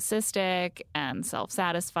being narcissistic and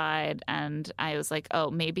self-satisfied. And I was like,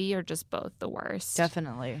 oh, maybe you're just both the worst.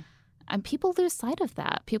 Definitely. And people lose sight of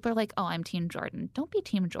that. People are like, oh, I'm Team Jordan. Don't be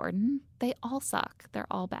Team Jordan. They all suck. They're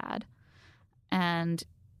all bad. And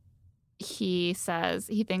he says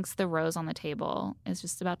he thinks the rose on the table is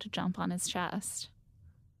just about to jump on his chest.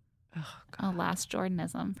 Oh, God. A last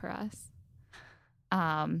Jordanism for us.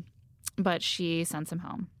 But she sends him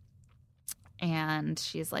home. And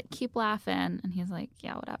she's like, keep laughing. And he's like,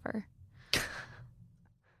 yeah, whatever.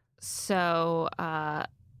 So, and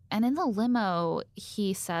in the limo,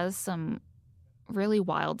 he says some really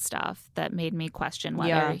wild stuff that made me question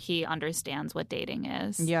whether he understands what dating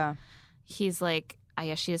is. Yeah. He's like, I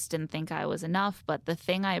guess she just didn't think I was enough. But the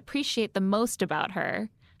thing I appreciate the most about her,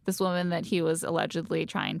 this woman that he was allegedly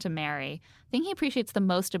trying to marry, the thing he appreciates the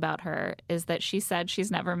most about her is that she said she's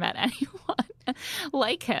never met anyone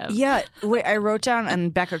like him. Yeah. Wait, I wrote down,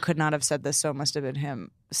 and Becca could not have said this, so it must have been him.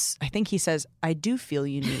 I think he says, I do feel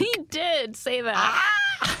unique. He did say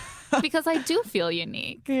that. Because I do feel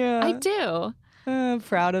unique. Yeah. I do. I'm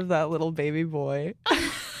proud of that little baby boy.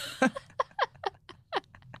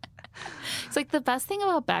 It's like the best thing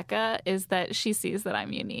about Becca is that she sees that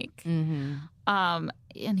I'm unique. Mm-hmm.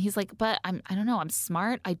 And he's like, but I don't know, I'm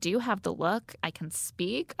smart. I do have the look. I can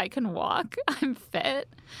speak. I can walk. I'm fit.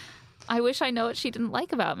 I wish I know what she didn't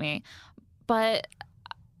like about me. But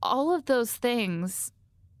all of those things,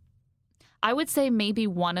 I would say maybe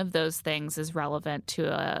one of those things is relevant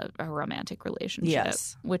to a romantic relationship,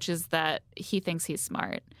 which is that he thinks he's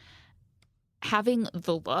smart. Having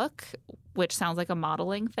the look, which sounds like a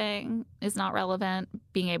modeling thing, is not relevant.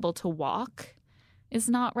 Being able to walk is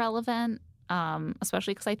not relevant,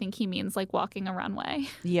 especially because I think he means like walking a runway.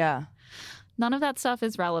 Yeah. None of that stuff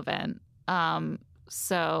is relevant.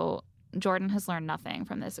 So Jordan has learned nothing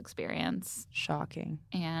from this experience. Shocking.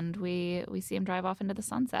 And we see him drive off into the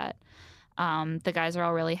sunset. The guys are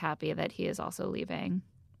all really happy that he is also leaving.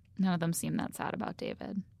 None of them seem that sad about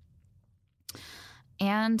David.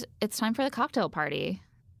 And it's time for the cocktail party.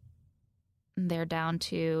 They're down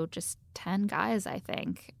to just 10 guys, I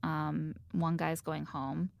think. One guy's going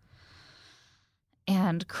home.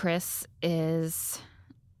 And Chris has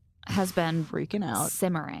been freaking out,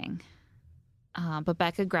 simmering. But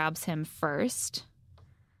Becca grabs him first.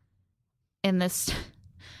 In this,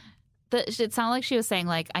 it sounded like she was saying,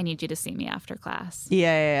 like, I need you to see me after class.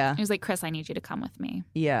 Yeah. He was like, Chris, I need you to come with me.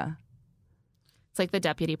 Yeah. It's like the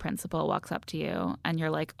deputy principal walks up to you and you're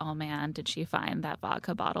like, oh man, did she find that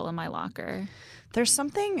vodka bottle in my locker? There's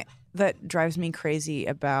something that drives me crazy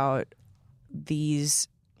about these,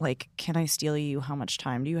 like, can I steal you? How much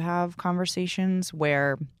time do you have? Conversations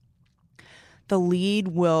where the lead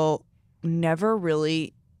will never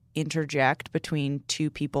really interject between two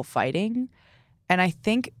people fighting. And I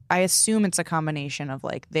assume it's a combination of,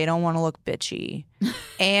 like, they don't want to look bitchy.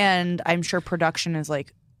 And I'm sure production is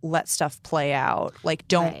like, let stuff play out. Like,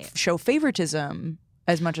 don't show favoritism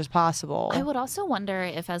as much as possible. I would also wonder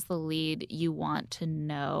if, as the lead, you want to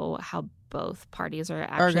know how both parties are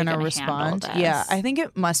actually going to respond. Yeah, I think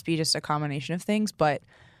it must be just a combination of things. But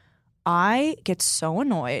I get so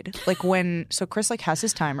annoyed, like, so Chris, like, has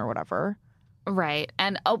his time or whatever. Right.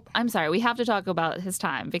 And, oh, I'm sorry. We have to talk about his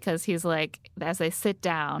time because he's like, as they sit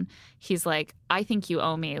down, he's like, I think you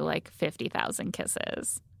owe me like 50,000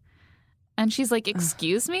 kisses. And she's like,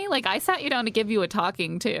 excuse me? Like, I sat you down to give you a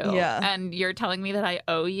talking to. Yeah. And you're telling me that I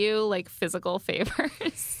owe you, like, physical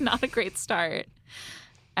favors? Not a great start.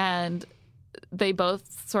 And they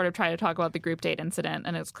both sort of try to talk about the group date incident.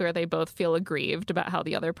 And it's clear they both feel aggrieved about how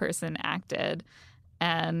the other person acted.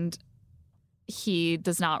 And he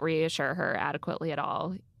does not reassure her adequately at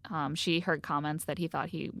all. She heard comments that he thought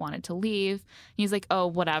he wanted to leave. He's like, oh,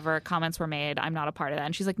 whatever. Comments were made. I'm not a part of that.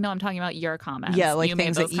 And she's like, no, I'm talking about your comments. Yeah, like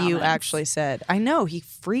things that you actually said. I know. He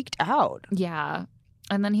freaked out. Yeah.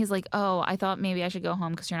 And then he's like, oh, I thought maybe I should go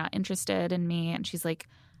home because you're not interested in me. And she's like,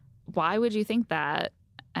 why would you think that?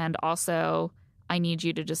 And also, I need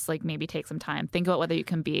you to just, like, maybe take some time. Think about whether you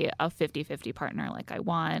can be a 50-50 partner like I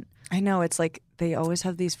want. I know. It's like they always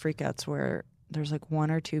have these freakouts where there's like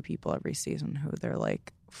one or two people every season who they're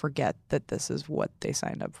like, forget that this is what they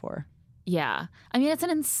signed up for. Yeah. I mean, it's an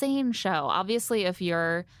insane show. Obviously, if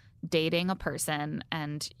you're dating a person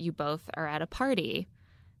and you both are at a party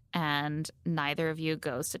and neither of you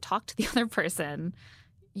goes to talk to the other person,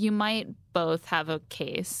 you might both have a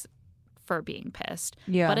case for being pissed.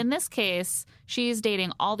 Yeah. But in this case, she's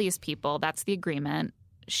dating all these people. That's the agreement.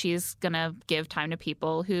 She's going to give time to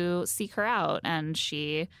people who seek her out, and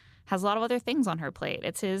she has a lot of other things on her plate.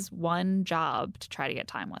 It's his one job to try to get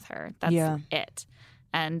time with her. That's it.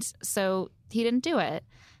 And so he didn't do it.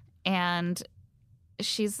 And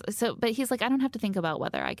but he's like, I don't have to think about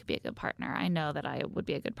whether I could be a good partner. I know that I would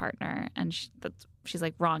be a good partner. And she's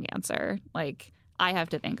like, wrong answer. Like, I have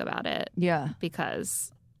to think about it. Yeah.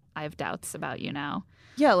 Because I have doubts about you now.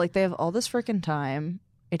 Yeah, like they have all this freaking time.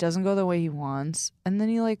 It doesn't go the way he wants. And then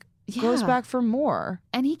he, like, goes back for more.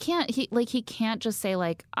 And he can't just say,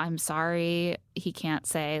 like, I'm sorry. He can't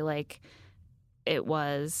say, like, it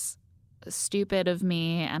was stupid of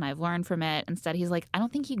me and I've learned from it. Instead, he's like, I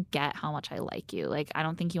don't think you get how much I like you. Like, I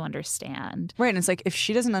don't think you understand. Right. And it's like, if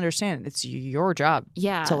she doesn't understand, it's your job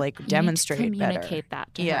to, like, demonstrate you need to communicate better.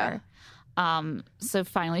 that to her. So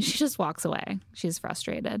finally, she just walks away. She's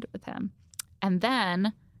frustrated with him. And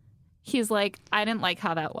then he's like, I didn't like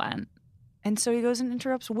how that went. And so he goes and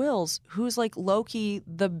interrupts Wills, who's, like, low-key,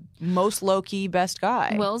 the most low-key best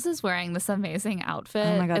guy. Wills is wearing this amazing outfit.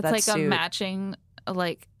 Oh my God, it's that like suit. A matching,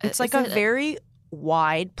 like... It's like a very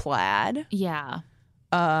wide plaid. Yeah.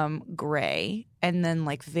 Gray. And then,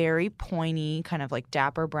 like, very pointy, kind of, like,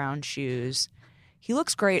 dapper brown shoes. He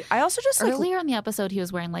looks great. I also just, like... Earlier in the episode, he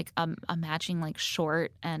was wearing, like, a matching, like,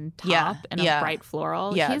 short and top and a bright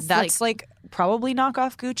floral. Yeah, He's, that's, like, probably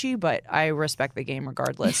knockoff Gucci, but I respect the game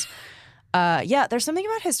regardless. There's something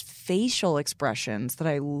about his facial expressions that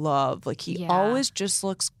I love. Like, he always just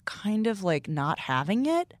looks kind of like not having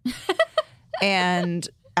it. And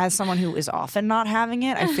as someone who is often not having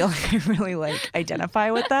it, I feel like I really, like,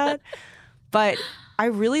 identify with that. But I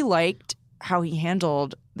really liked how he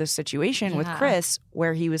handled this situation with Chris,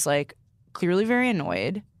 where he was, like, clearly very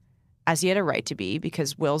annoyed, as he had a right to be,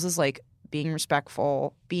 because Wills is, like, being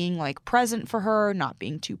respectful, being, like, present for her, not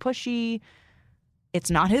being too pushy. It's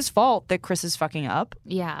not his fault that Chris is fucking up.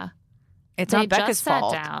 Yeah. It's not Becca's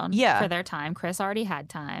fault. They just sat down for their time. Chris already had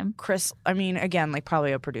time. Chris, I mean, again, like,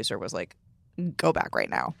 probably a producer was like, go back right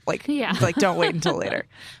now. Like, Yeah. like don't wait until later.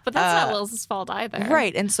 But that's not Will's fault either.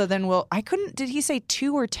 Right. And so then did he say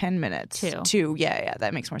 2 or 10 minutes? 2. 2. Yeah.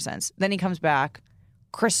 That makes more sense. Then he comes back.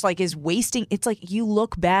 Chris like is wasting. It's like, you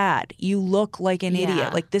look bad. You look like an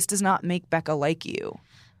idiot. Like, this does not make Becca like you.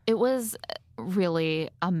 It was really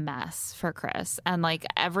a mess for Chris. And like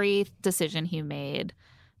every decision he made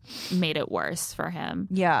it worse for him.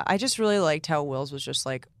 Yeah. I just really liked how Wills was just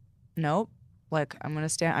like, nope. Like, I'm going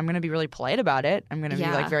to be really polite about it. I'm going to be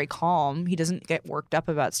like very calm. He doesn't get worked up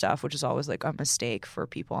about stuff, which is always like a mistake for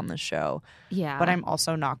people on this show. Yeah. But I'm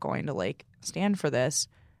also not going to like stand for this.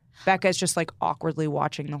 Becca's just like awkwardly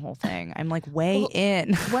watching the whole thing. I'm like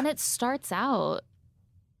in. When it starts out,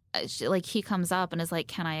 like he comes up and is like,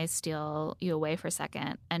 can I steal you away for a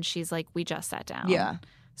second? And she's like, we just sat down. Yeah.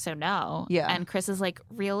 So no. Yeah. And Chris is like,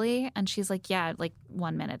 really? And she's like, yeah, like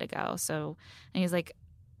 1 minute ago. So, and he's like,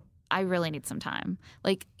 I really need some time.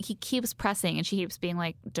 Like, he keeps pressing and she keeps being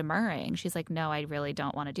like demurring. She's like, no, I really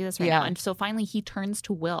don't want to do this right now. And so finally he turns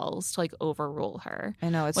to Wills to like overrule her. I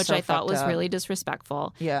know, which I thought was really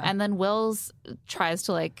disrespectful. Yeah. And then Wills tries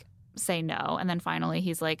to like say no. And then finally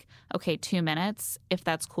he's like, okay, 2 minutes, if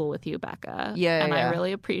that's cool with you, Becca. Yeah. And I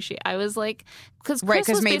really appreciate, I was like, because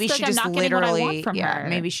maybe she just literally, what I want from her.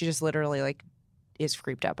 maybe she just literally like is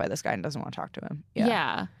creeped out by this guy and doesn't want to talk to him.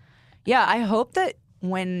 Yeah. Yeah. I hope that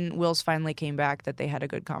when Wills finally came back that they had a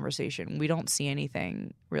good conversation. We don't see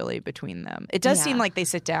anything really between them. It does seem like they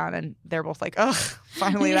sit down and they're both like, ugh,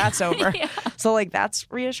 finally that's over. So like that's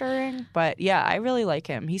reassuring. But yeah, I really like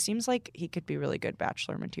him. He seems like he could be really good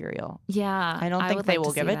Bachelor material. Yeah. I don't think they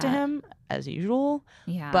will give it to him as usual.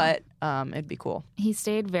 Yeah. But it'd be cool. He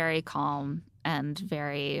stayed very calm and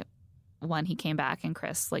when he came back and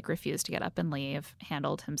Chris like refused to get up and leave,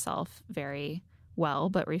 handled himself very well,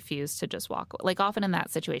 but refused to just walk. Like often in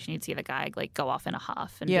that situation, you'd see the guy like go off in a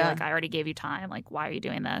huff and be like, I already gave you time. Like, why are you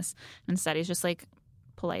doing this? Instead, he's just like,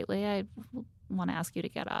 politely, I want to ask you to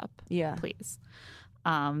get up. Yeah. Please.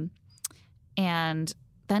 And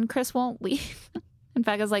then Chris won't leave. And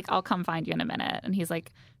Becca's like, I'll come find you in a minute. And he's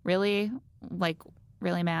like, really? Like,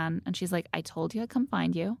 really, man? And she's like, I told you I'd come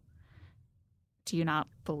find you. Do you not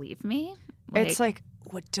believe me? It's like,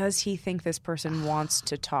 what does he think this person wants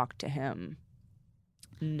to talk to him?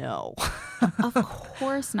 No. Of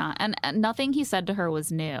course not. And nothing he said to her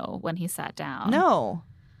was new when he sat down. No.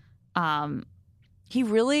 He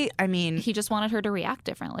really, I mean, he just wanted her to react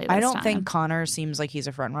differently this I don't time. think Connor seems like he's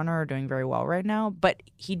a front runner or doing very well right now, but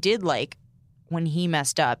he did like when he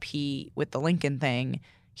messed up, with the Lincoln thing,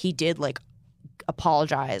 he did like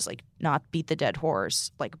apologize, like not beat the dead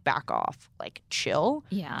horse, like back off, like chill.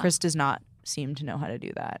 Yeah. Chris does not seem to know how to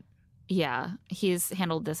do that. Yeah, he's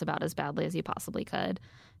handled this about as badly as he possibly could.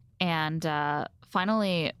 And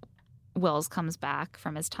finally, Wills comes back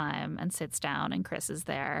from his time and sits down, and Chris is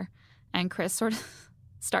there. And Chris sort of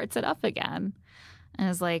starts it up again and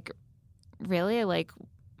is like, really? Like,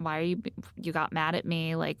 why are you got mad at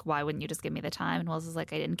me? Like, why wouldn't you just give me the time? And Wills is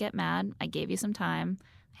like, I didn't get mad. I gave you some time,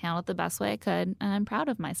 handled it the best way I could, and I'm proud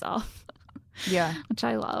of myself. Yeah. Which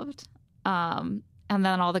I loved. And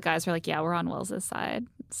then all the guys were like, yeah, we're on Will's side.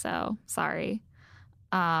 So sorry.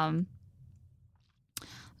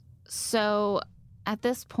 So at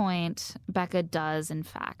this point, Becca does, in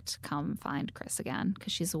fact, come find Chris again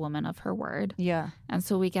because she's a woman of her word. Yeah. And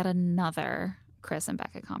so we get another Chris and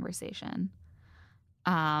Becca conversation.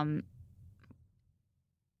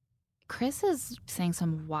 Chris is saying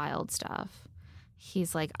some wild stuff.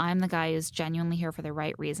 He's like, I'm the guy who's genuinely here for the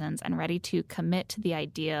right reasons and ready to commit to the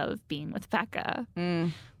idea of being with Becca,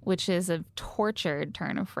 which is a tortured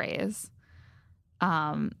turn of phrase.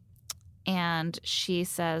 And she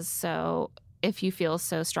says, so if you feel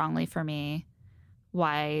so strongly for me,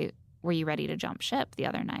 why were you ready to jump ship the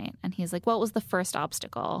other night? And he's like, well, it was the first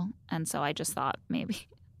obstacle. And so I just thought maybe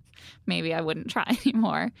I wouldn't try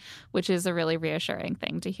anymore, which is a really reassuring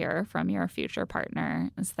thing to hear from your future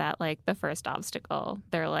partner, is that like the first obstacle,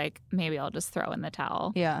 they're like, maybe I'll just throw in the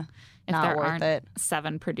towel. Yeah. If Not there worth aren't it.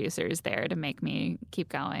 7 producers there to make me keep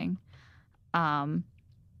going. But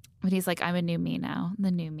he's like, I'm a new me now.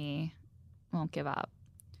 The new me won't give up.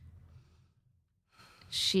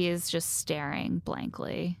 She is just staring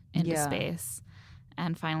blankly into space.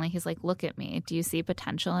 And finally he's like, look at me. Do you see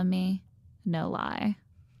potential in me? No lie.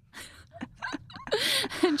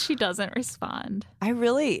 And she doesn't respond. I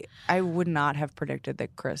would not have predicted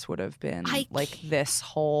that Chris would have been this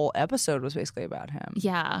whole episode was basically about him.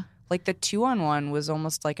 Yeah. Like the 2-on-1 was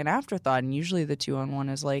almost like an afterthought, and usually the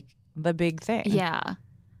 2-on-1 is like the big thing. Yeah.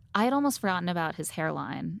 I had almost forgotten about his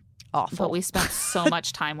hairline. awful. but we spent so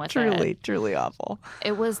much time with it. Truly awful.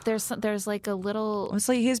 It was there's like a little. It's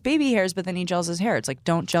like he has baby hairs, but then he gels his hair. It's like,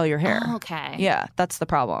 don't gel your hair. Oh, okay. Yeah, that's the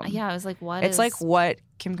problem. Yeah, I was like, what? It's like what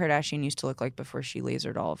Kim Kardashian used to look like before she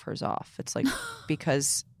lasered all of hers off. It's like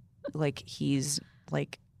because like he's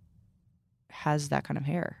like has that kind of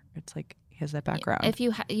hair. It's like he has that background. If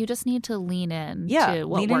you you just need to lean in. Yeah, to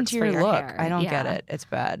what lean works into for your look. hair. I don't get it. It's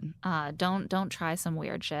bad. Don't try some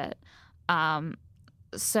weird shit.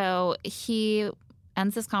 So he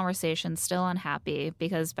ends this conversation still unhappy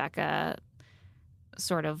because Becca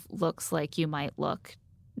sort of looks like you might look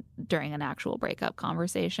during an actual breakup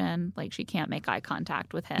conversation. Like she can't make eye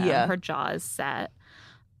contact with him. Yeah. Her jaw is set.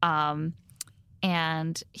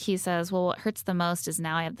 And he says, well, what hurts the most is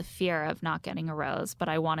now I have the fear of not getting a rose, but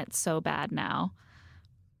I want it so bad now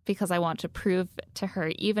because I want to prove to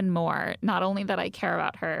her even more, not only that I care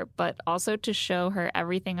about her, but also to show her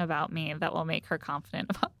everything about me that will make her confident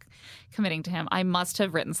about committing to him. I must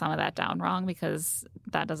have written some of that down wrong because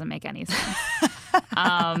that doesn't make any sense.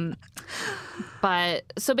 But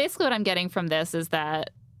so basically what I'm getting from this is that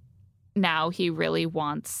now he really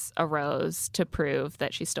wants a rose to prove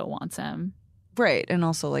that she still wants him. Right. And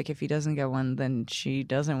also, like, if he doesn't get one, then she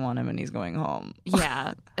doesn't want him and he's going home.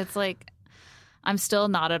 Yeah. It's like, I'm still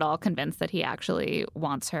not at all convinced that he actually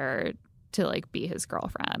wants her to, like, be his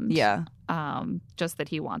girlfriend. Yeah. Just that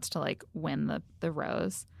he wants to, like, win the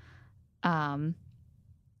rose. And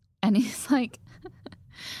he's like,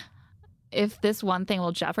 if this one thing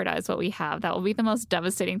will jeopardize what we have, that will be the most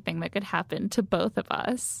devastating thing that could happen to both of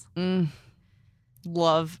us.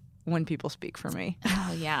 Love when people speak for me.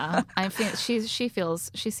 Oh yeah, I feel she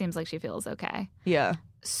seems like she feels okay. Yeah.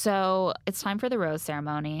 So it's time for the rose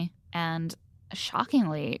ceremony, and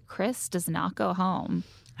shockingly, Chris does not go home.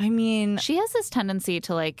 I mean, She has this tendency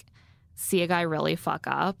to like see a guy really fuck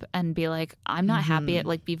up and be like, I'm not happy,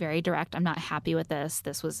 like be very direct. I'm not happy with this.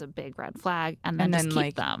 This was a big red flag, and then just keep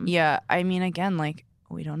like them. Yeah. I mean, again, like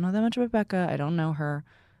we don't know that much about Becca. I don't know her.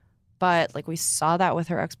 But like we saw that with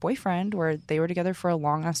her ex-boyfriend where they were together for a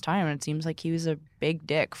long ass time and it seems like he was a big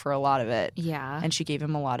dick for a lot of it. Yeah. And she gave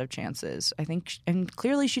him a lot of chances. I think and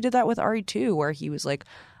clearly she did that with Ari too, where he was like,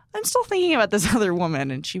 I'm still thinking about this other woman,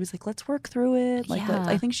 and she was like, let's work through it. Like Yeah.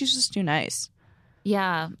 I think she's just too nice.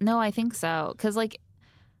 Yeah. No, I think so. Because like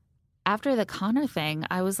after the Connor thing,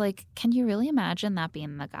 I was like, can you really imagine that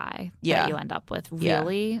being the guy Yeah. that you end up with? Yeah.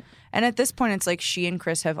 Really? And at this point, it's like she and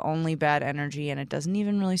Chris have only bad energy, and it doesn't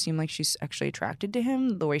even really seem like she's actually attracted to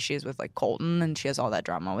him the way she is with like Colton, and she has all that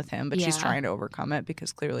drama with him. But she's Yeah. trying to overcome it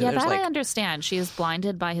because clearly Yeah, there's that like I understand. She is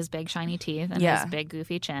blinded by his big shiny teeth and Yeah. his big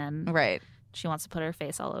goofy chin. right, She wants to put her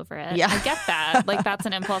face all over it. Yeah. I get that. Like that's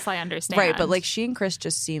an impulse I understand. right. But like she and Chris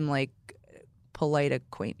just seem like polite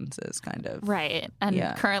acquaintances, kind of. Right. And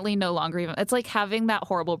Yeah. currently no longer even. It's like having that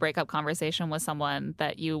horrible breakup conversation with someone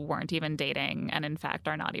that you weren't even dating and in fact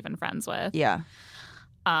are not even friends with. Yeah.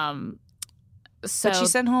 So But she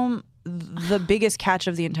sent home the biggest catch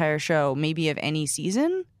of the entire show, maybe of any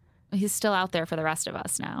season. he's still out there for the rest of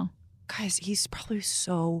us now. Guys, he's probably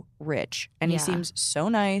so rich, and he Yeah. seems so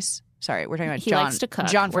nice. Sorry, we're talking about He John. likes to cook.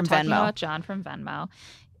 John We're from talking Venmo. about John from Venmo.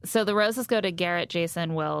 So the roses go to Garrett,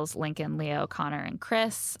 Jason, Wills, Lincoln, Leo, Connor, and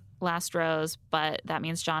Chris. Last rose, but that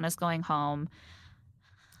means John is going home.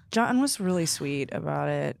 John was really sweet about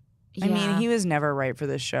it. I mean, he was never right for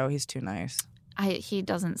this show. He's too nice. He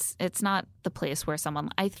doesn't. It's not the place where someone.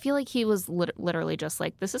 I feel like he was literally just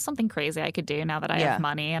like, this is something crazy I could do now that I Yeah. have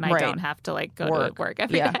money and I Right. don't have to like go to work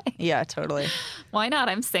every day. Yeah, totally. Why not?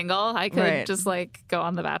 I'm single. I could Right. just like go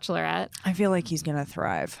on The Bachelorette. I feel like he's gonna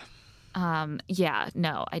thrive. Yeah,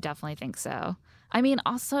 no, I definitely think so. I mean,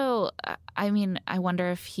 also, I wonder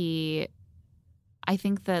if I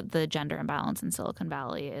think that the gender imbalance in Silicon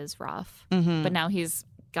Valley is rough, but now he's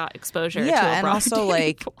got exposure to a and broad also dating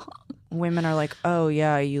like pool. women are like, oh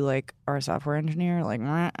yeah, you like are a software engineer, like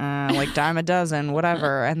like dime a dozen,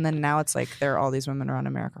 whatever. And then now it's like there are all these women around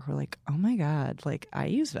America who are like, oh my god, like I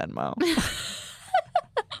use Venmo.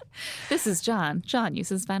 This is John. John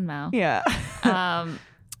uses Venmo. Yeah.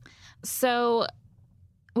 So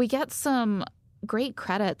we get some great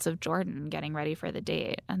credits of Jordan getting ready for the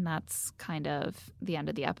date, and that's kind of the end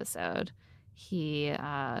of the episode. He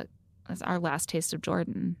that's our last taste of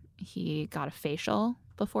Jordan. He got a facial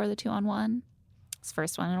before the 2-on-1, his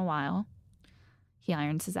first one in a while. He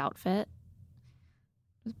irons his outfit.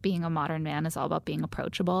 Being a modern man is all about being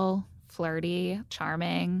approachable, flirty,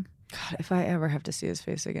 charming. God, if I ever have to see his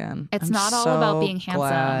face again, It's I'm not all so about being handsome.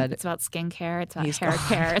 glad. It's about skincare. It's about He's hair gone.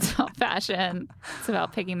 care. It's about fashion. It's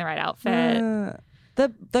about picking the right outfit.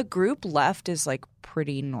 The group left is like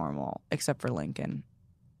pretty normal, except for Lincoln.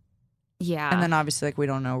 Yeah. And then obviously, like, we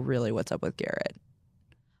don't know really what's up with Garrett.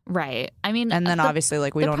 Right. I mean, and then obviously,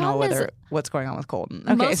 like, we don't know what's going on with Colton.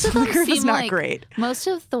 Okay, most so of them the group is seem not like, great. Most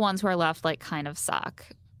of the ones who are left, like, kind of suck,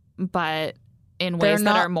 but in ways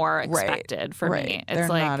that are more expected for me. It's They're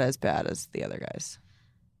like, not as bad as the other guys.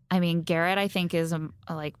 I mean, Garrett, I think, is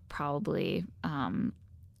like probably kind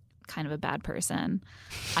of a bad person.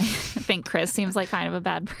 I think Chris seems like kind of a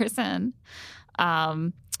bad person.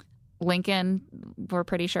 Lincoln, we're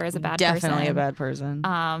pretty sure, is a bad person. Definitely a bad person.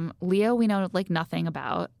 Leo, we know like nothing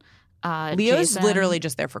about. Leo's Jason, literally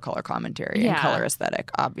just there for color commentary and color aesthetic,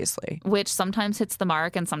 obviously. which sometimes hits the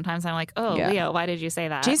mark, and sometimes I'm like, oh, Leo, why did you say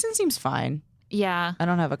that? Jason seems fine. Yeah. I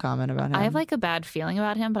don't have a comment about him. I have like a bad feeling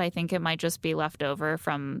about him, but I think it might just be left over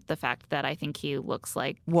from the fact that I think he looks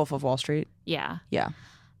like Wolf of Wall Street. Yeah. Yeah.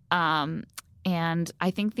 And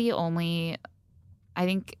I think I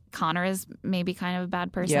think Connor is maybe kind of a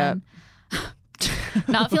bad person. Yep.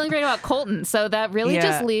 Not feeling great about Colton. So that really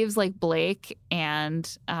just leaves like Blake and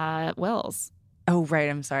Wills. Oh, right.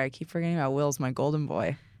 I'm sorry. I keep forgetting about Wills, my golden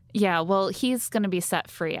boy. Yeah, well, he's going to be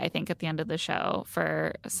set free, I think, at the end of the show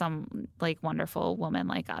for some like wonderful woman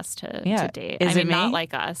like us to date. Is it me? Not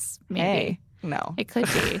like us, maybe. Hey, no. It could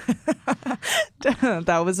be.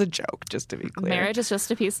 That was a joke, just to be clear. Marriage is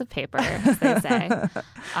just a piece of paper, as they say.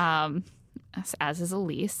 As is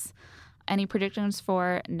Elise. Any predictions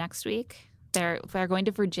for next week? They're going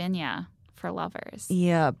to Virginia for lovers.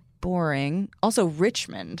 Yeah, boring. Also,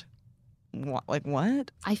 Richmond. What? Like what?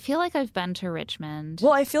 I feel like I've been to Richmond.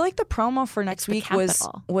 Well, I feel like the promo for next week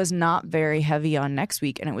was not very heavy on next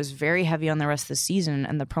week, and it was very heavy on the rest of the season.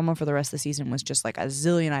 And the promo for the rest of the season was just like a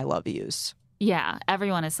zillion I love yous. Yeah,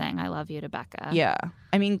 everyone is saying I love you to Becca. Yeah,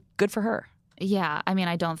 I mean, good for her. Yeah, I mean,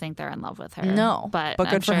 I don't think they're in love with her. No, but good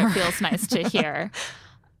I'm for sure her. It feels nice to hear.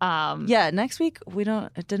 Yeah, next week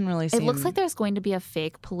it didn't really seem... It looks like there's going to be a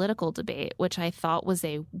fake political debate, which I thought was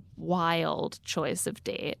a wild choice of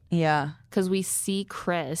date. Yeah. Because we see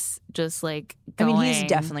Chris just like going... I mean, he's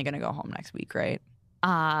definitely going to go home next week, right?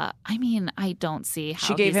 I mean, I don't see how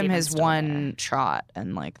she gave he's him even his still one there. shot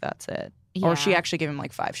and like that's it. Yeah. Or she actually gave him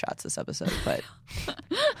like 5 shots this episode, but...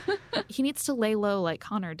 He needs to lay low like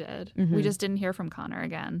Connor did. Mm-hmm. We just didn't hear from Connor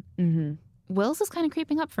again. Mm-hmm. Wills is kind of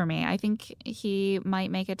creeping up for me. I think he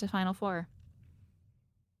might make it to Final Four.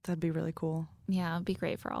 That'd be really cool. Yeah, it'd be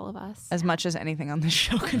great for all of us. As much as anything on this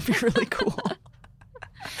show could be really cool.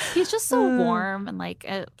 He's just so warm and like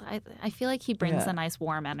I feel like he brings a nice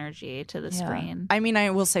warm energy to the screen. I mean, I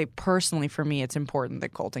will say personally for me, it's important that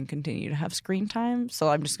Colton continue to have screen time. So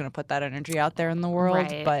I'm just going to put that energy out there in the world.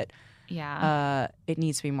 Right. But yeah, it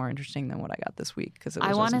needs to be more interesting than what I got this week because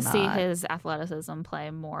I want to see his athleticism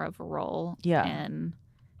play more of a role. Yeah. In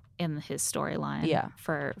his storyline. Yeah.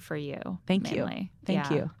 For you. Thank mainly. you.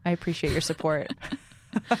 Thank you. I appreciate your support.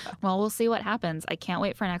 Well, we'll see what happens. I can't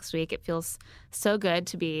wait for next week. It feels so good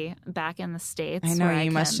to be back in the States. I know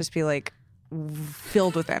you must just be like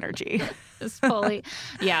filled with energy. Just fully.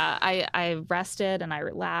 Yeah, I rested and I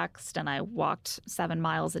relaxed and I walked 7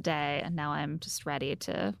 miles a day and now I'm just ready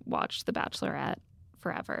to watch The Bachelorette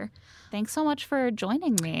forever. Thanks so much for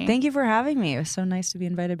joining me. Thank you for having me. It was so nice to be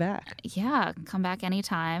invited back. Yeah, come back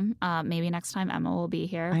anytime. Maybe next time Emma will be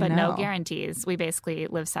here, but no guarantees. We basically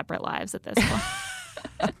live separate lives at this point.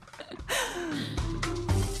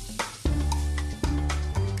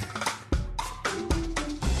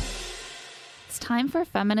 It's time for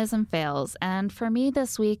Feminism Fails, and for me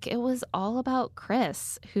this week it was all about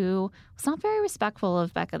Chris, who was not very respectful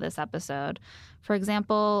of Becca this episode. For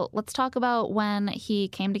example, let's talk about when he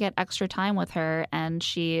came to get extra time with her and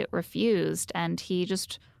she refused, and he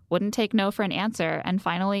just wouldn't take no for an answer and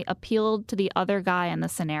finally appealed to the other guy in the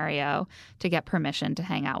scenario to get permission to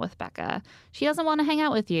hang out with Becca. She doesn't want to hang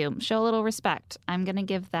out with you. Show a little respect. I'm going to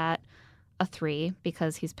give that a 3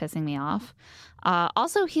 because he's pissing me off.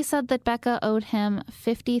 Also, he said that Becca owed him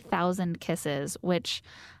 50,000 kisses, which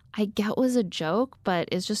I get was a joke, but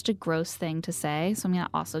is just a gross thing to say. So I'm going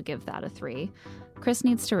to also give that a 3. Chris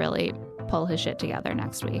needs to really pull his shit together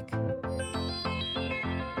next week.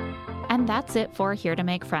 And that's it for Here to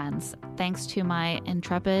Make Friends. Thanks to my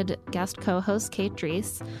intrepid guest co-host, Kate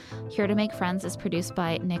Drees. Here to Make Friends is produced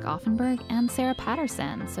by Nick Offenberg and Sarah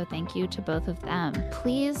Patterson, so thank you to both of them.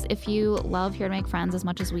 Please, if you love Here to Make Friends as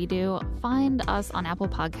much as we do, find us on Apple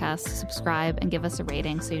Podcasts, subscribe, and give us a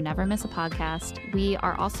rating so you never miss a podcast. We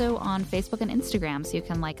are also on Facebook and Instagram, so you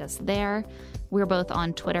can like us there. We're both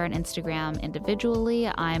on Twitter and Instagram individually.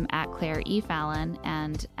 I'm at Claire E. Fallon,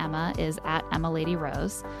 and Emma is at Emma Lady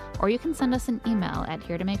Rose. Or you can send us an email at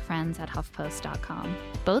HereToMakeFriends@HuffPost.com.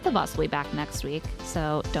 Both of us will be back next week,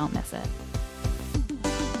 so don't miss it.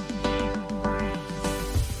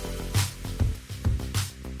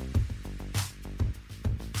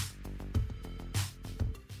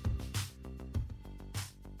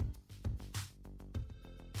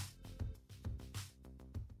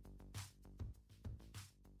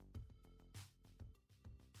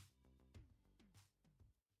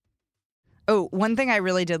 Oh, one thing I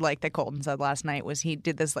really did like that Colton said last night was he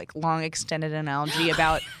did this like long extended analogy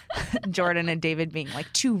about Jordan and David being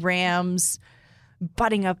like two rams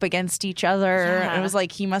butting up against each other. Yeah. It was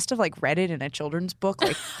like he must have like read it in a children's book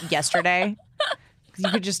like yesterday. You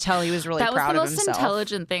could just tell he was really proud of himself. That was the most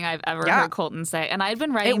intelligent thing I've ever heard Colton say. And I'd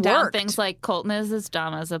been writing down things like Colton is as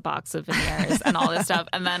dumb as a box of veneers and all this stuff.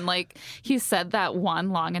 And then like he said that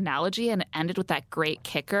one long analogy and it ended with that great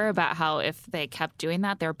kicker about how if they kept doing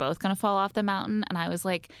that, they're both going to fall off the mountain. And I was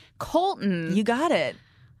like, Colton. You got it,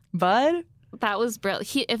 bud. That was brilliant.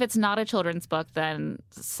 If it's not a children's book, then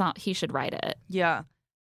he should write it. Yeah.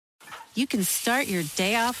 You can start your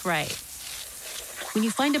day off right when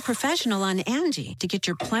you find a professional on Angie to get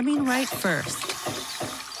your plumbing right first.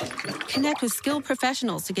 Connect with skilled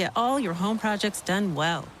professionals to get all your home projects done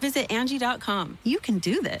well. Visit Angie.com. You can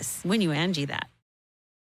do this when you Angie that.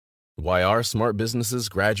 Why are smart businesses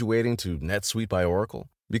graduating to NetSuite by Oracle?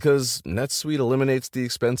 Because NetSuite eliminates the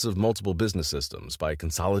expense of multiple business systems by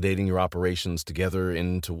consolidating your operations together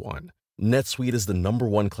into one. NetSuite is the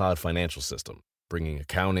 #1 cloud financial system, bringing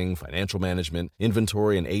accounting, financial management,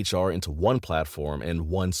 inventory, and HR into one platform and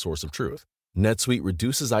one source of truth. NetSuite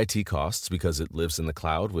reduces IT costs because it lives in the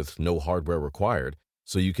cloud with no hardware required,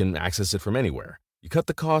 so you can access it from anywhere. You cut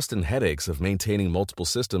the cost and headaches of maintaining multiple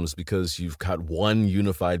systems because you've got one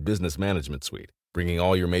unified business management suite. Bringing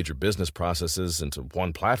all your major business processes into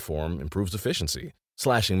one platform improves efficiency,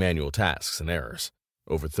 slashing manual tasks and errors.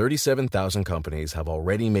 Over 37,000 companies have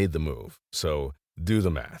already made the move, so do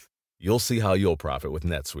the math. You'll see how you'll profit with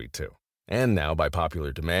NetSuite, too. And now, by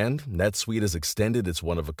popular demand, NetSuite has extended its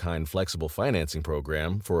one-of-a-kind flexible financing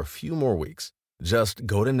program for a few more weeks. Just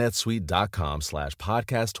go to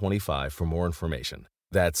netsuite.com/podcast25 for more information.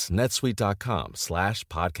 That's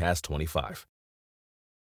netsuite.com/podcast25.